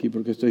buscarlo por aquí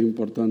porque esto es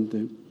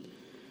importante.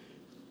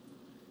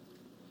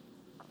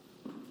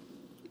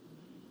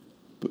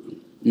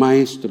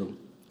 Maestro,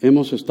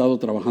 hemos estado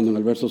trabajando en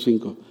el verso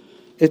 5.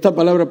 Esta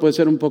palabra puede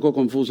ser un poco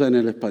confusa en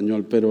el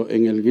español, pero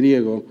en el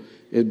griego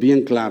es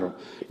bien claro.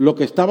 Lo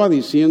que estaba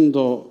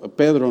diciendo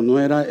Pedro no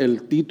era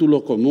el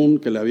título común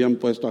que le habían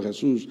puesto a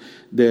Jesús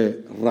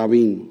de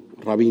rabino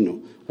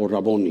o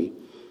raboni,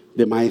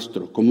 de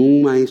maestro, como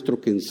un maestro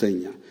que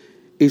enseña.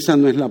 Esa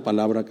no es la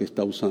palabra que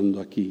está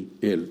usando aquí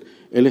él.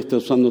 Él está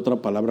usando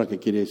otra palabra que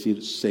quiere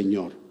decir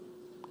Señor.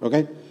 ¿Ok?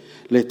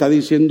 Le está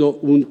diciendo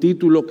un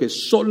título que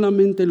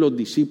solamente los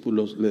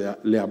discípulos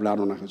le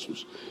hablaron a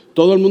Jesús.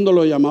 Todo el mundo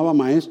lo llamaba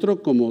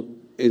maestro como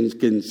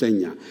que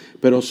enseña,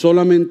 pero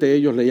solamente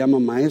ellos le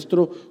llaman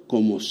maestro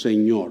como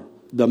Señor,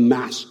 the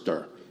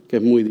master, que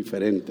es muy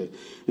diferente.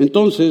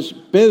 Entonces,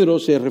 Pedro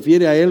se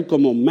refiere a él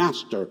como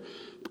master.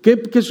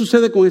 ¿Qué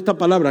sucede con esta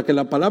palabra? Que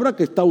la palabra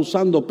que está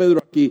usando Pedro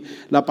aquí,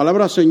 la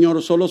palabra Señor,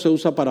 solo se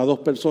usa para dos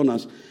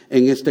personas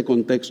en este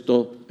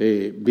contexto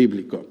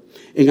bíblico.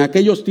 En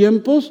aquellos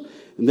tiempos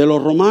de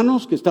los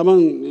romanos que estaban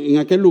en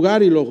aquel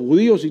lugar y los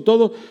judíos y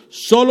todo,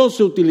 solo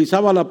se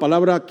utilizaba la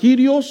palabra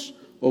Kyrios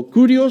o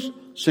Kurios,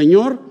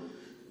 Señor,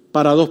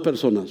 para dos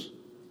personas.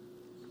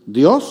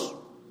 Dios,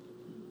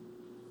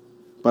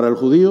 para el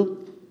judío,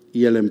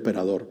 y el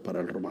emperador, para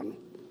el romano.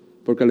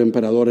 Porque el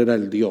emperador era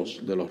el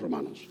Dios de los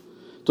romanos.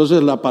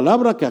 Entonces la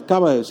palabra que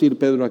acaba de decir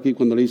Pedro aquí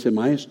cuando le dice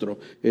maestro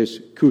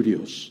es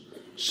Kyrios,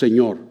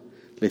 Señor.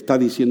 Le está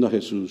diciendo a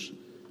Jesús,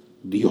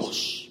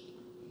 Dios.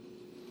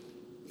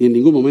 Y en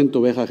ningún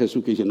momento ves a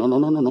Jesús que dice,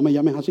 no me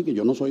llames así, que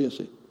yo no soy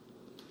ese.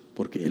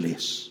 Porque Él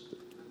es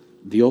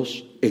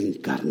Dios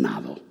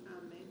encarnado.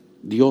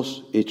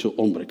 Dios hecho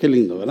hombre. Qué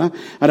lindo, ¿verdad?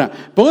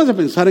 Ahora, pónganse a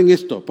pensar en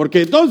esto.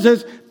 Porque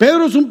entonces,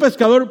 Pedro es un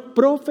pescador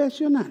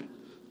profesional.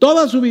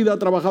 Toda su vida ha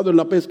trabajado en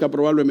la pesca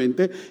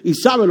probablemente y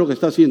sabe lo que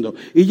está haciendo.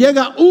 Y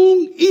llega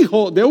un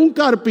hijo de un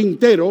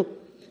carpintero,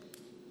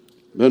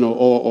 bueno,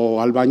 o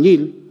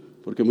albañil,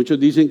 porque muchos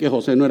dicen que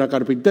José no era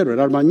carpintero,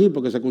 era albañil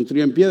porque se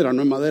construía en piedra,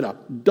 no en madera.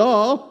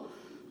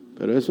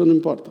 Pero eso no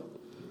importa.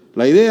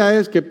 La idea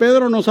es que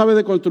Pedro no sabe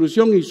de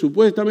construcción y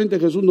supuestamente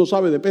Jesús no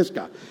sabe de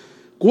pesca.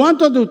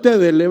 ¿Cuántos de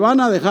ustedes le van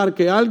a dejar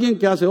que alguien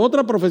que hace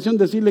otra profesión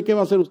decirle qué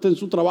va a hacer usted en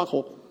su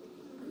trabajo?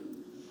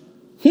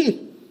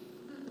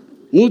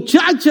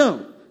 Muchacho,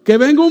 que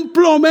venga un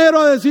plomero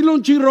a decirle a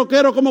un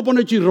chirroquero cómo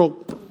pone chirro.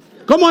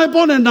 ¿Cómo se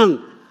pone,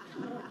 Nan?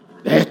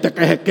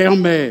 ¿Qué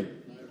hombre?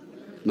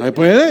 ¿No se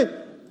puede?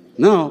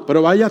 No,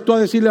 pero vayas tú a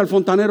decirle al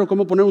fontanero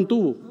cómo poner un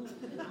tubo.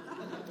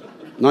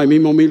 No, ahí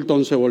mismo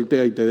Milton se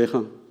voltea y te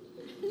deja.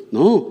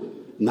 No,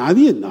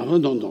 nadie, no,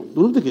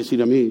 tú no tienes que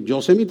decir a mí,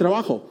 yo sé mi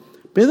trabajo.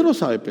 Pedro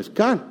sabe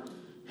pescar.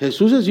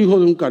 Jesús es hijo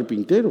de un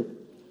carpintero.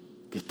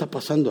 ¿Qué está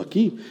pasando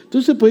aquí?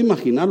 Entonces se puede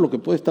imaginar lo que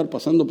puede estar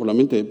pasando por la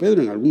mente de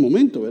Pedro en algún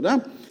momento,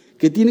 ¿verdad?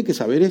 ¿Qué tiene que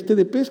saber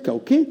de pesca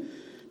o qué?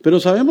 Pero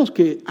sabemos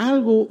que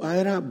algo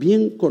era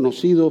bien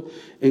conocido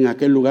en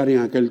aquel lugar y en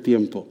aquel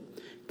tiempo,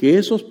 que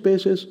esos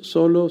peces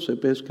solo se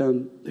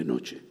pescan de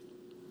noche.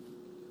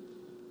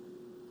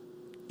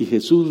 Y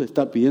Jesús le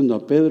está pidiendo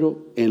a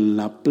Pedro en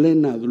la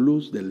plena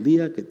luz del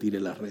día que tire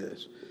las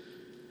redes.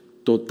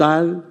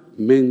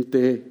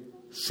 Totalmente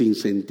sin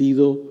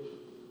sentido,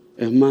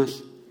 es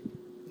más,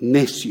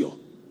 necio,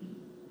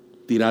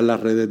 tirar las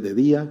redes de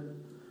día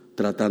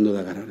tratando de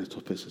agarrar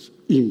estos peces.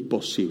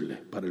 Imposible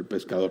para el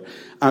pescador.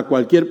 A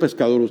cualquier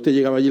pescador usted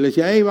llegaba allí y le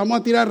decía, hey, vamos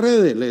a tirar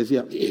redes. Le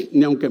decía,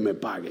 ni aunque me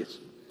pagues.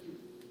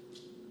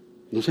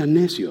 No seas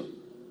necio.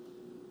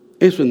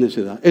 Eso es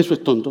necedad, eso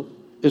es tonto,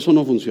 eso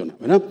no funciona,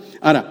 ¿verdad?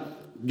 Ahora,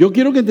 yo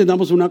quiero que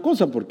entendamos una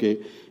cosa, porque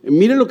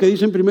mire lo que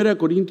dice en 1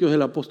 Corintios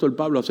el apóstol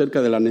Pablo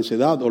acerca de la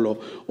necedad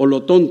o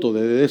lo tonto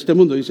de este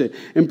mundo. Dice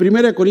en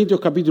 1 Corintios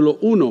capítulo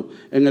 1,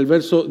 en el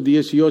verso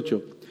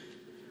 18,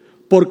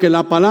 Porque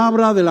la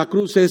palabra de la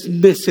cruz es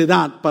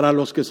necedad para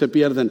los que se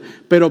pierden,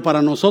 pero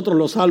para nosotros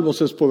los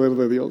salvos es poder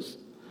de Dios.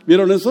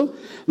 ¿Vieron eso?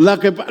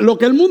 Lo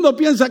que el mundo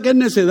piensa que es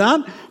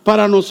necedad,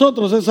 para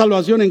nosotros es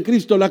salvación en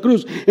Cristo, la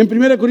cruz. En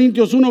 1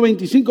 Corintios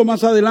 1:25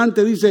 más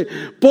adelante dice,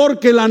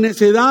 porque la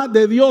necedad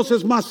de Dios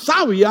es más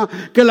sabia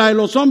que la de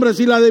los hombres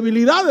y la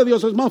debilidad de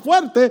Dios es más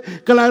fuerte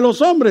que la de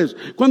los hombres.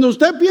 Cuando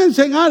usted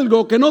piensa en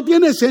algo que no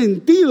tiene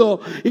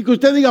sentido y que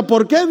usted diga,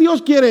 ¿por qué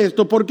Dios quiere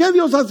esto? ¿Por qué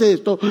Dios hace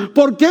esto?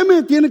 ¿Por qué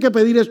me tiene que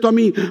pedir esto a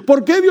mí?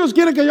 ¿Por qué Dios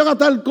quiere que yo haga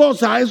tal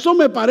cosa? Eso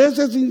me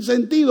parece sin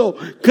sentido.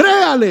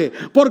 Créale,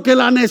 porque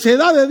la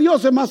necedad de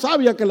Dios es más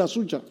sabia que la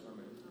suya.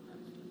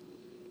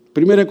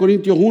 1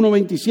 Corintios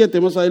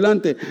 1:27 más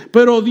adelante.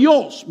 Pero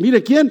Dios,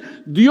 mire quién,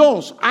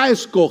 Dios ha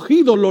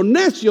escogido lo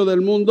necio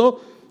del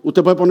mundo.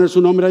 Usted puede poner su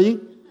nombre allí.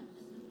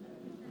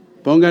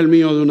 Ponga el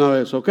mío de una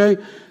vez, ¿ok?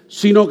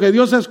 Sino que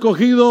Dios ha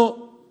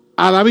escogido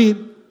a David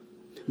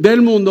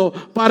del mundo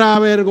para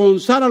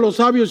avergonzar a los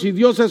sabios, y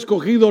Dios ha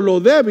escogido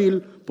lo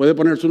débil, puede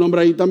poner su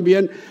nombre ahí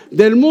también,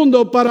 del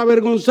mundo para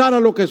avergonzar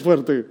a lo que es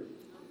fuerte.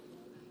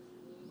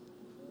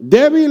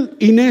 Débil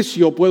y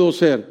necio puedo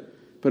ser,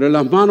 pero en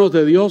las manos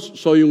de Dios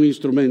soy un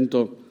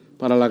instrumento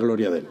para la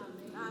gloria de Él.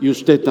 Y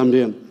usted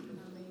también.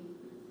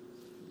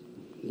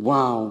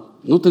 Wow.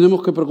 No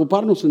tenemos que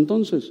preocuparnos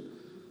entonces.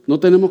 No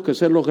tenemos que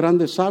ser los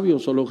grandes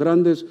sabios o los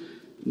grandes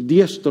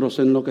diestros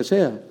en lo que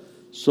sea.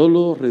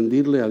 Solo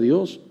rendirle a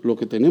Dios lo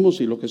que tenemos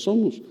y lo que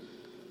somos.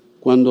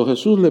 Cuando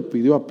Jesús le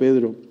pidió a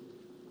Pedro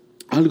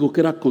algo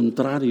que era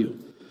contrario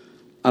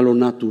a lo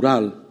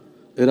natural,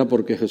 era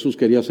porque Jesús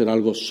quería hacer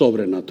algo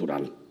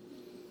sobrenatural.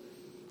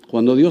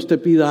 Cuando Dios te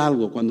pida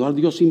algo, cuando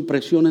Dios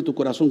impresione tu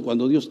corazón,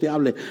 cuando Dios te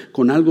hable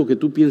con algo que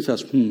tú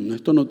piensas,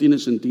 esto no tiene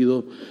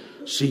sentido,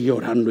 sigue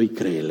orando y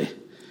créele.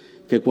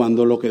 Que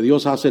cuando lo que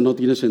Dios hace no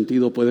tiene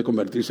sentido, puede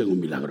convertirse en un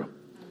milagro.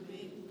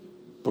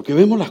 Porque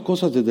vemos las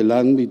cosas desde el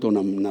ámbito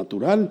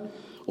natural.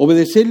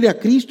 Obedecerle a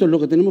Cristo es lo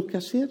que tenemos que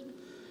hacer.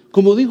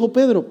 Como dijo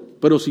Pedro,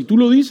 pero si tú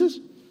lo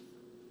dices,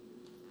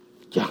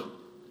 ya,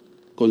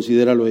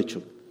 considéralo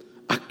hecho.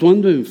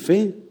 Actuando en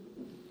fe.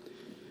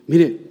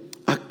 Mire,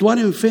 actuar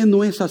en fe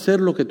no es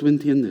hacer lo que tú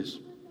entiendes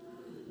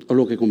o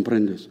lo que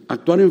comprendes.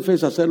 Actuar en fe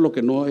es hacer lo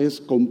que no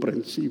es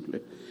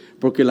comprensible.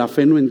 Porque la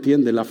fe no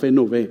entiende, la fe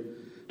no ve.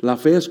 La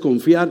fe es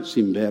confiar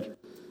sin ver.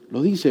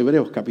 Lo dice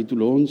Hebreos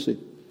capítulo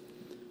 11.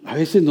 A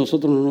veces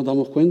nosotros no nos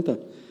damos cuenta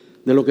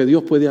de lo que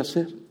Dios puede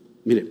hacer.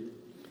 Mire,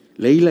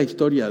 leí la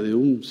historia de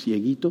un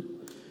cieguito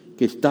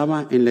que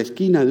estaba en la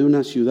esquina de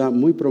una ciudad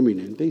muy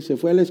prominente y se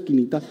fue a la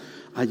esquinita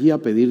allí a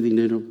pedir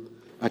dinero.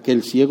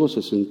 Aquel ciego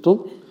se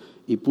sentó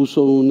y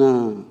puso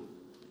una,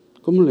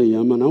 ¿cómo le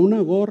llaman? A una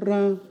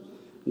gorra,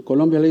 en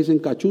Colombia le dicen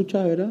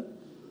cachucha, ¿verdad?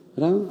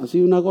 Así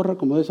una gorra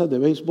como de esas de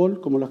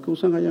béisbol, como las que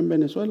usan allá en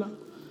Venezuela.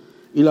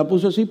 Y la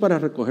puso así para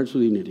recoger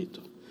su dinerito.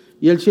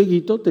 Y el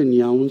cieguito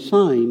tenía un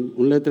sign,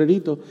 un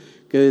letrerito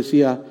que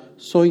decía,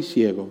 soy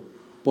ciego,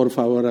 por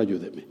favor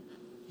ayúdeme.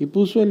 Y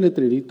puso el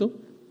letrerito,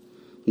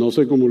 no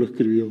sé cómo lo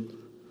escribió.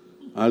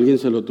 Alguien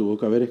se lo tuvo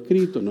que haber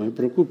escrito, no se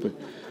preocupe.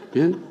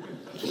 Bien,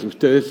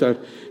 ustedes,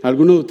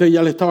 alguno de ustedes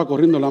ya le estaba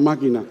corriendo la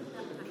máquina.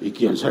 ¿Y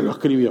quién se lo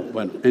escribió?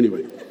 Bueno,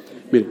 anyway.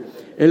 Mire,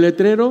 el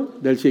letrero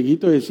del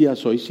cieguito decía,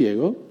 soy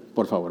ciego,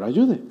 por favor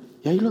ayude.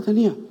 Y ahí lo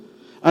tenía.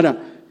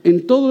 Ahora,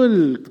 en todo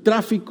el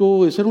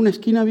tráfico, de ser una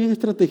esquina bien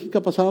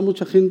estratégica, pasaba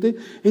mucha gente.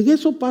 En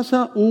eso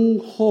pasa un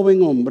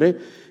joven hombre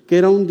que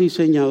era un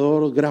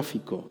diseñador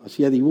gráfico.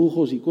 Hacía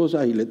dibujos y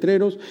cosas y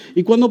letreros.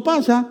 Y cuando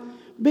pasa,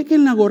 ve que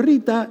en la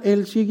gorrita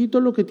el cieguito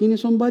lo que tiene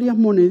son varias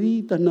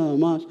moneditas nada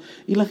más.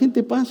 Y la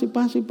gente pase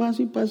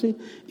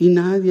y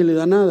nadie le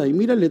da nada. Y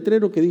mira el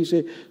letrero que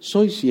dice,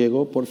 soy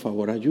ciego, por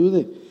favor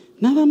ayude.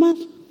 Nada más.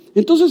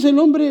 Entonces el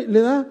hombre le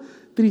da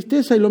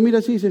tristeza y lo mira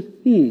así y dice,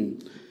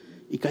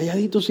 Y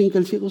calladito, sin que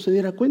el ciego se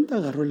diera cuenta,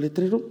 agarró el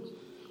letrero,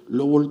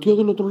 lo volteó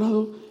del otro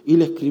lado y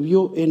le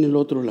escribió en el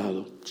otro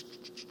lado.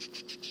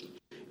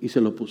 Y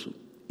se lo puso.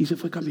 Y se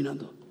fue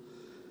caminando.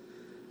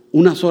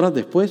 Unas horas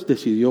después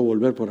decidió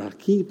volver por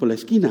aquí, por la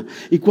esquina.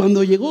 Y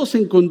cuando llegó se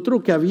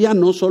encontró que había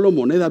no solo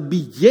moneda,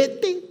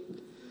 billete.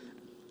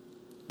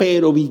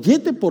 Pero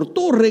billete por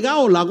todo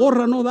regado. La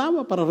gorra no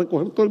daba para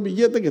recoger todo el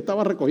billete que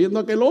estaba recogiendo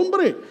aquel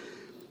hombre.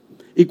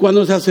 Y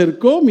cuando se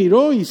acercó,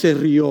 miró y se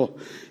rió.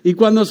 Y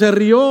cuando se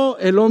rió,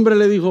 el hombre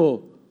le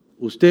dijo,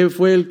 ¿usted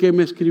fue el que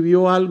me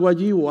escribió algo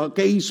allí o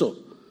qué hizo?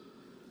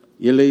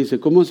 Y él le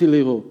dice, ¿cómo así? Le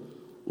dijo,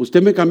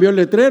 ¿usted me cambió el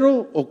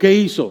letrero o qué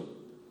hizo?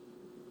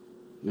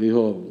 Le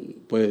dijo,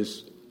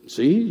 pues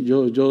sí,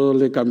 yo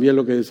le cambié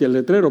lo que decía el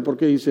letrero,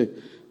 porque dice,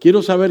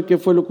 quiero saber qué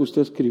fue lo que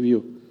usted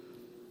escribió.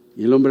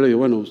 Y el hombre le dijo,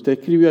 bueno, usted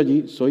escribió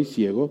allí, soy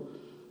ciego,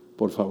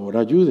 por favor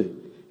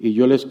ayude. Y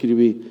yo le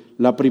escribí,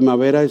 la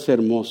primavera es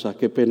hermosa,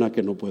 qué pena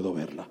que no puedo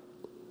verla.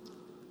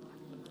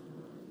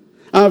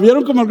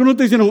 ¿Vieron como algunos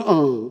te dijeron,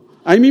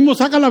 ahí mismo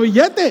saca la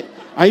billete,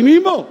 ahí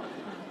mismo?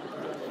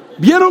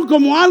 ¿Vieron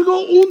como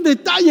algo, un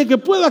detalle que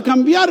puede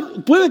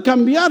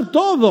cambiar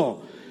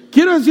todo?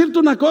 quiero decirte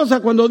una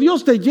cosa, cuando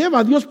Dios te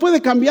lleva, Dios puede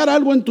cambiar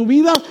algo en tu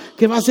vida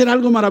que va a ser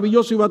algo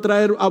maravilloso y va a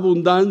traer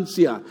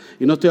abundancia.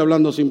 Y no estoy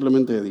hablando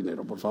simplemente de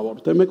dinero, por favor,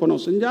 ustedes me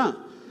conocen ya.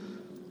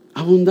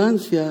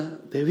 Abundancia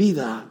de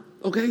vida,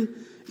 ¿ok?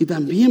 Y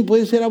también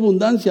puede ser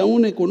abundancia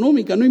aún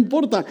económica, no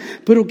importa.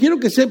 Pero quiero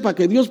que sepa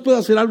que Dios puede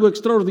hacer algo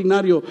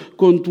extraordinario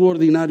con tu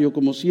ordinario,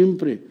 como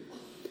siempre.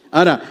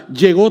 Ahora,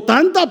 llegó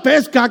tanta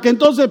pesca que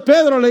entonces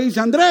Pedro le dice,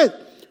 Andrés,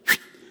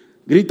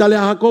 grítale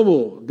a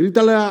Jacobo,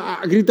 grítale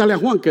a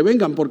Juan que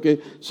vengan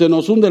porque se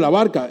nos hunde la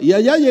barca. Y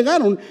allá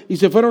llegaron y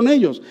se fueron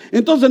ellos.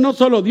 Entonces no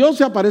solo Dios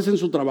se aparece en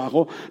su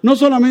trabajo, no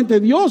solamente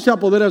Dios se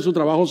apodera de su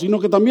trabajo, sino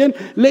que también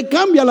le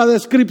cambia la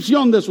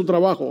descripción de su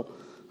trabajo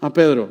a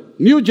Pedro.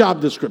 New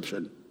job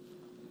description.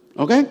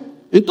 ¿Ok?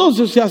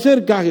 Entonces se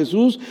acerca a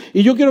Jesús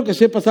y yo quiero que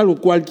sepas algo.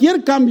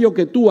 Cualquier cambio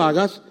que tú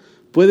hagas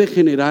puede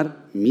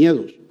generar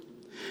miedos.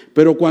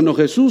 Pero cuando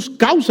Jesús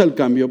causa el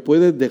cambio,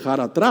 puedes dejar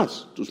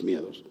atrás tus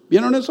miedos.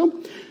 ¿Vieron eso?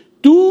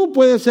 Tú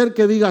puedes ser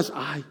que digas,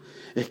 ay,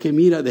 es que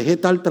mira, dejé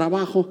tal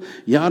trabajo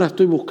y ahora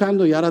estoy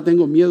buscando y ahora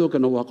tengo miedo que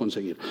no voy a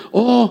conseguir.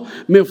 Oh,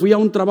 me fui a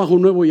un trabajo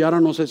nuevo y ahora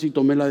no sé si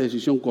tomé la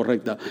decisión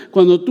correcta.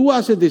 Cuando tú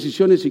haces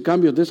decisiones y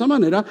cambios de esa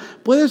manera,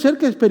 puede ser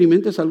que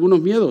experimentes algunos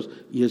miedos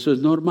y eso es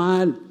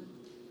normal.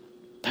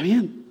 Está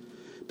bien.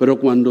 Pero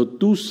cuando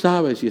tú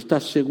sabes y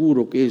estás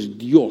seguro que es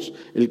Dios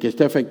el que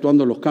está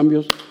efectuando los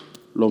cambios,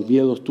 los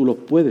miedos tú los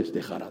puedes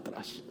dejar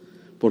atrás.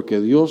 Porque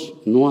Dios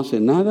no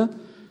hace nada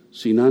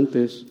sin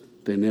antes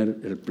tener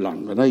el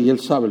plan, ¿verdad? Y Él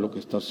sabe lo que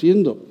está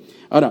haciendo.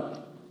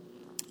 Ahora,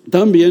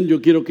 también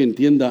yo quiero que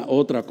entienda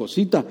otra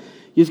cosita.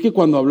 Y es que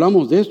cuando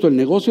hablamos de esto, el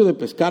negocio de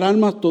pescar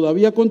almas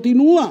todavía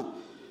continúa.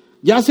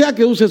 Ya sea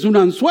que uses un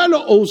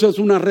anzuelo o uses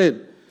una red.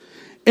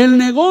 El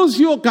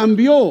negocio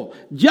cambió.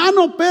 Ya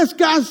no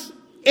pescas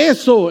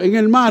eso en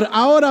el mar.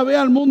 Ahora ve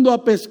al mundo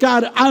a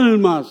pescar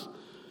almas.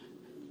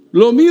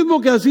 Lo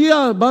mismo que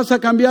hacías, vas a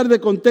cambiar de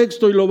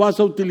contexto y lo vas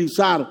a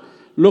utilizar.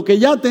 Lo que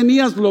ya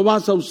tenías lo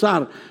vas a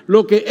usar.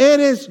 Lo que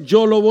eres,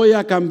 yo lo voy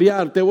a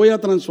cambiar, te voy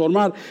a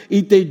transformar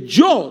y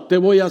yo te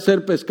voy a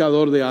hacer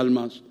pescador de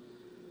almas.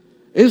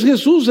 Es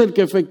Jesús el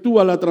que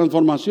efectúa la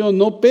transformación,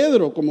 no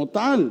Pedro como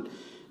tal.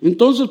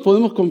 Entonces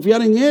podemos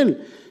confiar en Él.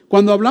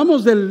 Cuando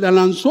hablamos del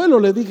anzuelo,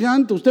 les dije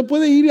antes, usted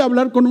puede ir y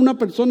hablar con una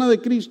persona de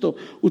Cristo.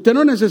 Usted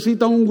no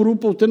necesita un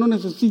grupo, usted no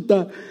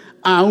necesita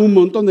a un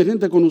montón de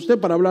gente con usted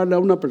para hablarle a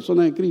una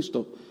persona de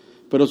Cristo.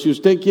 Pero si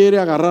usted quiere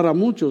agarrar a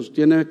muchos,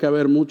 tiene que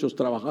haber muchos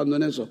trabajando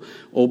en eso.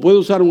 O puede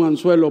usar un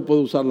anzuelo o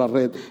puede usar la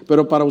red.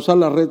 Pero para usar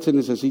la red se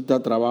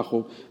necesita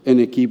trabajo en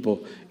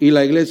equipo. Y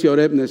la iglesia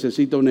Oreb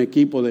necesita un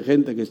equipo de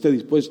gente que esté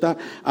dispuesta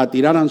a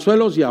tirar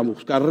anzuelos y a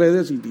buscar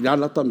redes y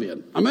tirarlas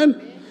también. Amén.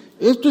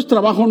 Esto es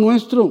trabajo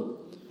nuestro.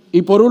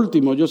 Y por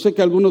último, yo sé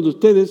que algunos de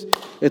ustedes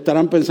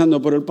estarán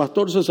pensando, pero el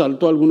pastor se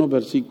saltó algunos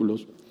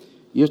versículos.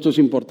 Y esto es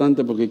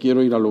importante porque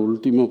quiero ir a lo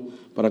último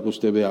para que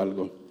usted vea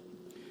algo.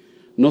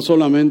 No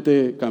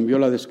solamente cambió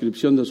la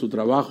descripción de su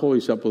trabajo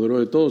y se apoderó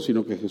de todo,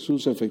 sino que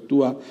Jesús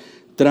efectúa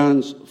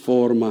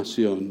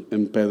transformación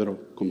en Pedro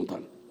como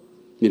tal.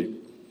 Mire,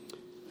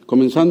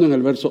 comenzando en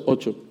el verso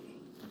 8,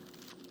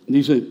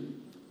 dice,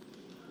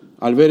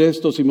 al ver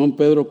esto, Simón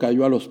Pedro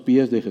cayó a los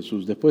pies de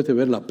Jesús, después de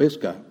ver la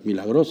pesca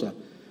milagrosa,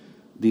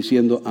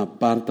 diciendo,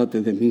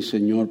 apártate de mí,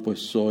 Señor, pues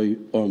soy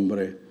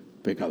hombre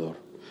pecador.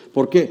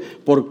 ¿Por qué?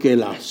 Porque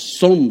el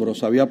asombro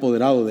se había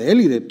apoderado de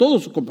él y de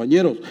todos sus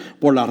compañeros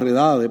por la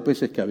redada de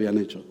peces que habían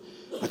hecho.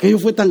 Aquello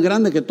fue tan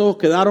grande que todos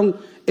quedaron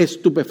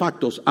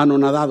estupefactos,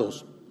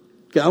 anonadados.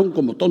 Quedaron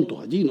como tontos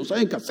allí, no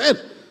saben qué hacer.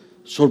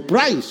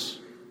 Surprise.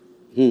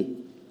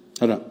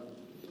 Ahora,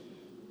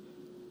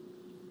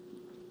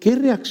 ¿qué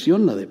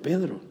reacción la de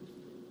Pedro?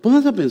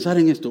 Pónganse a pensar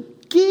en esto.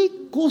 ¿Qué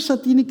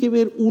cosa tiene que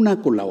ver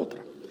una con la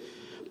otra?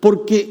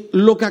 Porque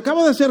lo que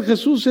acaba de hacer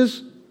Jesús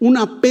es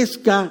una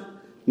pesca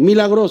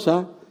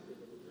milagrosa.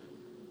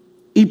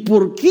 ¿Y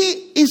por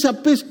qué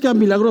esa pesca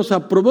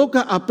milagrosa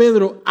provoca a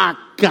Pedro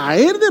a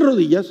caer de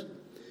rodillas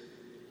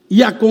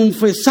y a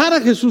confesar a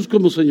Jesús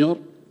como Señor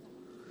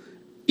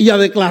y a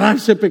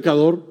declararse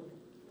pecador?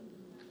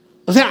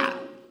 O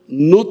sea,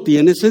 no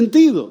tiene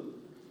sentido.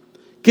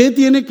 ¿Qué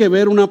tiene que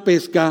ver una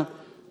pesca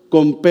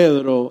con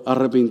Pedro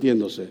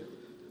arrepintiéndose?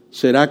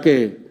 ¿Será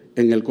que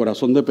en el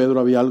corazón de Pedro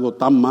había algo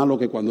tan malo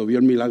que cuando vio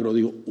el milagro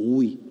dijo,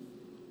 uy,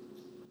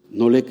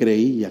 no le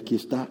creí y aquí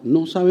está?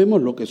 No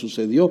sabemos lo que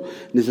sucedió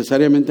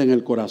necesariamente en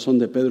el corazón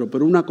de Pedro,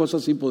 pero una cosa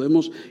sí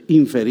podemos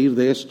inferir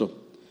de esto.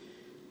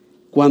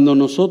 Cuando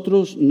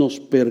nosotros nos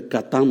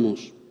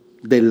percatamos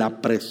de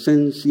la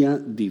presencia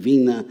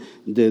divina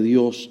de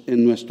Dios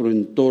en nuestro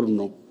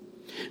entorno,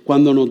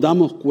 cuando nos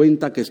damos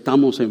cuenta que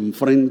estamos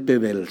enfrente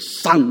del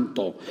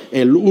Santo,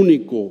 el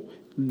único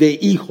de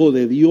hijo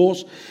de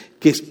Dios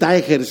que está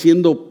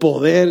ejerciendo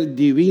poder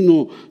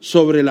divino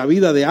sobre la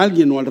vida de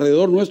alguien o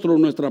alrededor nuestro,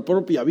 nuestra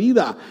propia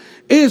vida.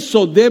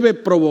 Eso debe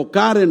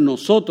provocar en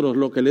nosotros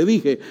lo que le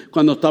dije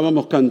cuando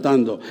estábamos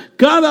cantando.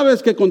 Cada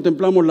vez que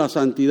contemplamos la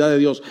santidad de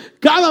Dios,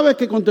 cada vez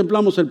que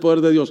contemplamos el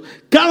poder de Dios,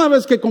 cada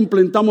vez que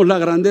contemplamos la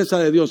grandeza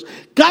de Dios,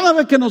 cada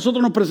vez que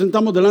nosotros nos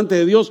presentamos delante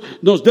de Dios,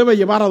 nos debe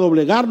llevar a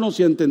doblegarnos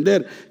y a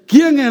entender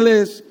quién Él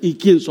es y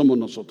quién somos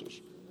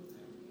nosotros.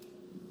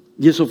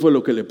 Y eso fue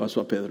lo que le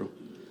pasó a Pedro.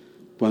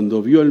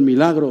 Cuando vio el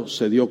milagro,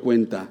 se dio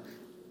cuenta,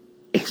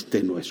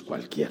 este no es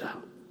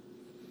cualquiera.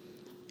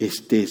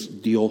 Este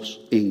es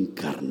Dios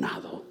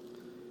encarnado.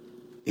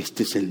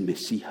 Este es el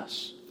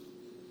Mesías.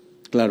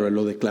 Claro, Él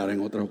lo declara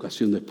en otra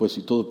ocasión después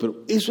y todo,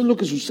 pero eso es lo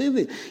que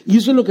sucede. Y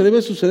eso es lo que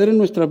debe suceder en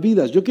nuestras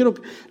vidas. Yo quiero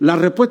la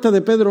respuesta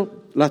de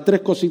Pedro, las 3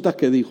 cositas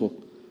que dijo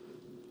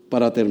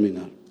para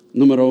terminar.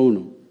 Número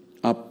 1,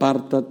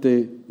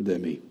 apártate de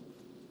mí.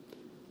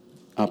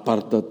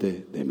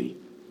 Apártate de mí.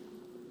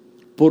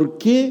 ¿Por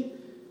qué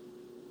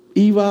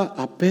iba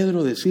a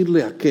Pedro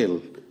decirle a aquel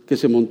que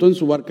se montó en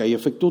su barca y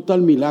efectuó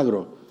tal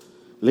milagro?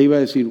 Le iba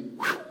a decir,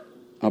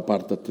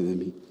 apártate de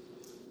mí.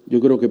 Yo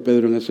creo que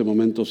Pedro en ese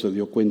momento se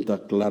dio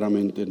cuenta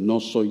claramente,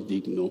 no soy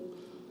digno.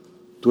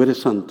 Tú eres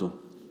santo,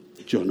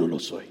 yo no lo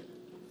soy.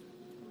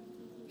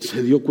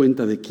 Se dio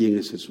cuenta de quién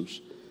es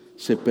Jesús.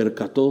 Se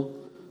percató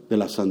de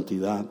la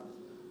santidad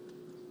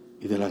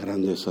y de la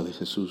grandeza de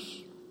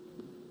Jesús.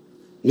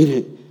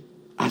 Mire,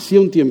 hacía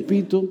un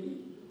tiempito,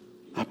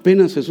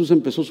 apenas Jesús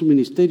empezó su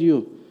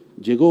ministerio,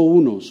 llegó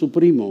uno, su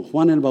primo,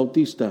 Juan el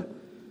Bautista,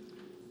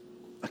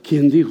 a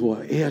quien dijo,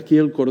 he aquí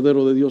el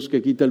Cordero de Dios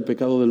que quita el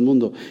pecado del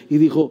mundo. Y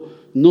dijo,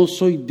 no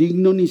soy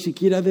digno ni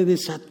siquiera de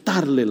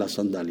desatarle las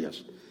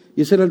sandalias.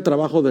 Y ese era el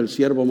trabajo del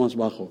siervo más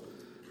bajo,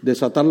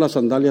 desatar las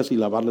sandalias y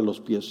lavarle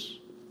los pies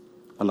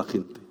a la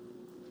gente.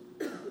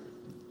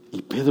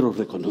 Y Pedro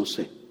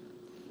reconoce,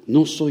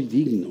 no soy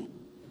digno.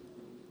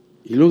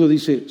 Y luego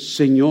dice,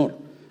 Señor,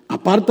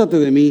 apártate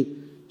de mí,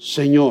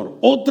 Señor.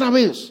 Otra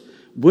vez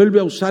vuelve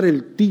a usar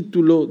el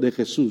título de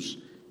Jesús,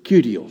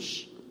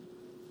 Kyrios,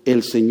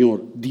 el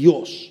Señor,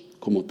 Dios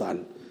como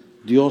tal,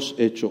 Dios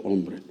hecho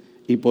hombre.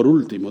 Y por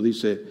último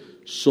dice,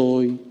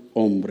 soy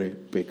hombre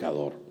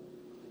pecador.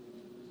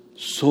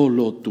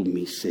 Solo tu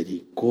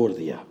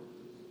misericordia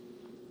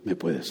me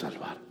puede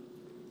salvar.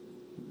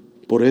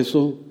 Por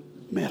eso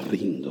me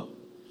rindo.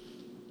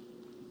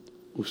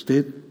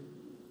 Usted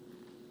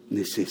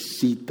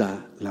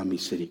necesita la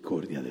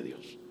misericordia de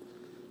Dios.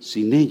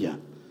 Sin ella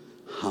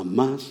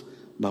jamás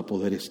va a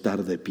poder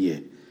estar de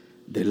pie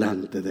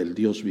delante del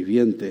Dios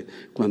viviente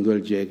cuando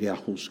Él llegue a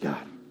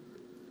juzgar.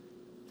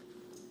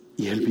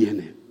 Y Él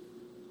viene.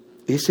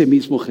 Ese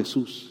mismo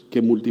Jesús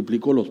que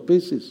multiplicó los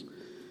peces,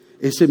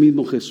 ese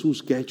mismo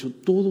Jesús que ha hecho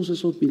todos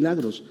esos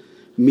milagros,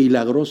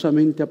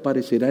 milagrosamente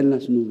aparecerá en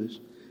las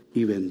nubes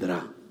y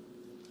vendrá.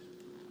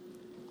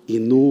 Y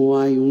no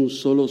hay un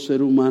solo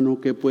ser humano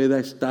que pueda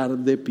estar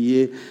de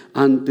pie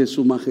ante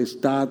su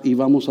majestad, y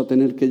vamos a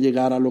tener que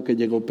llegar a lo que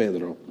llegó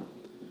Pedro.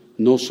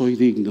 No soy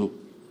digno,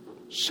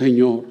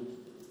 Señor,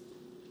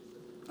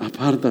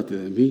 apártate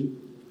de mí,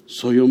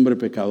 soy hombre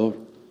pecador.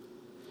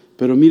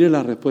 Pero mire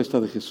la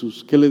respuesta de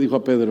Jesús. ¿Qué le dijo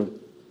a Pedro?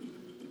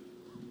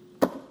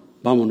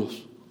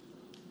 Vámonos,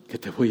 que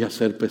te voy a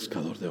hacer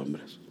pescador de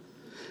hombres.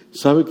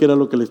 ¿Sabe qué era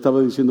lo que le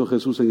estaba diciendo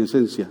Jesús en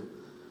esencia?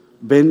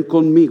 Ven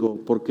conmigo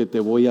porque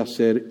te voy a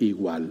hacer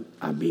igual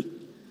a mí.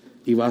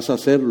 Y vas a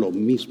hacer lo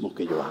mismo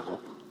que yo hago.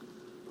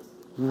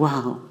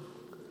 ¡Wow!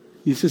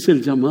 Y ese es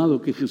el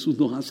llamado que Jesús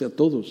nos hace a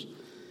todos.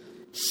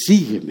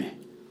 Sígueme,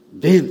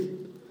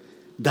 ven.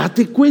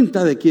 Date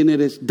cuenta de quién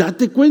eres,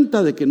 date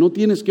cuenta de que no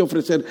tienes que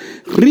ofrecer.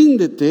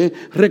 Ríndete,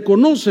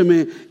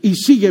 reconóceme y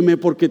sígueme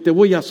porque te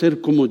voy a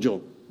hacer como yo.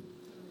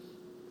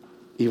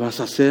 Y vas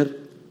a hacer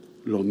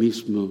lo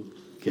mismo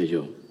que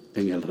yo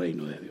en el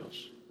reino de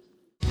Dios.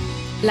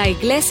 La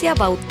Iglesia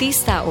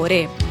Bautista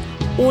Oreb,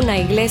 una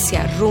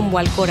iglesia rumbo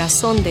al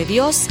corazón de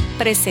Dios,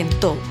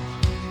 presentó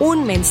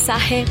un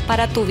mensaje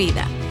para tu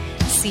vida.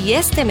 Si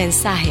este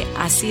mensaje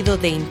ha sido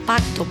de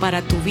impacto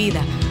para tu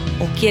vida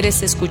o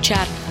quieres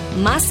escuchar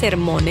más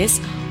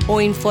sermones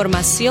o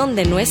información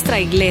de nuestra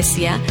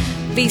iglesia,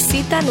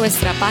 visita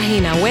nuestra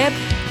página web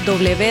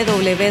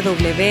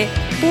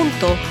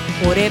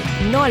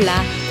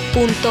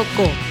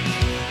www.orebnola.com.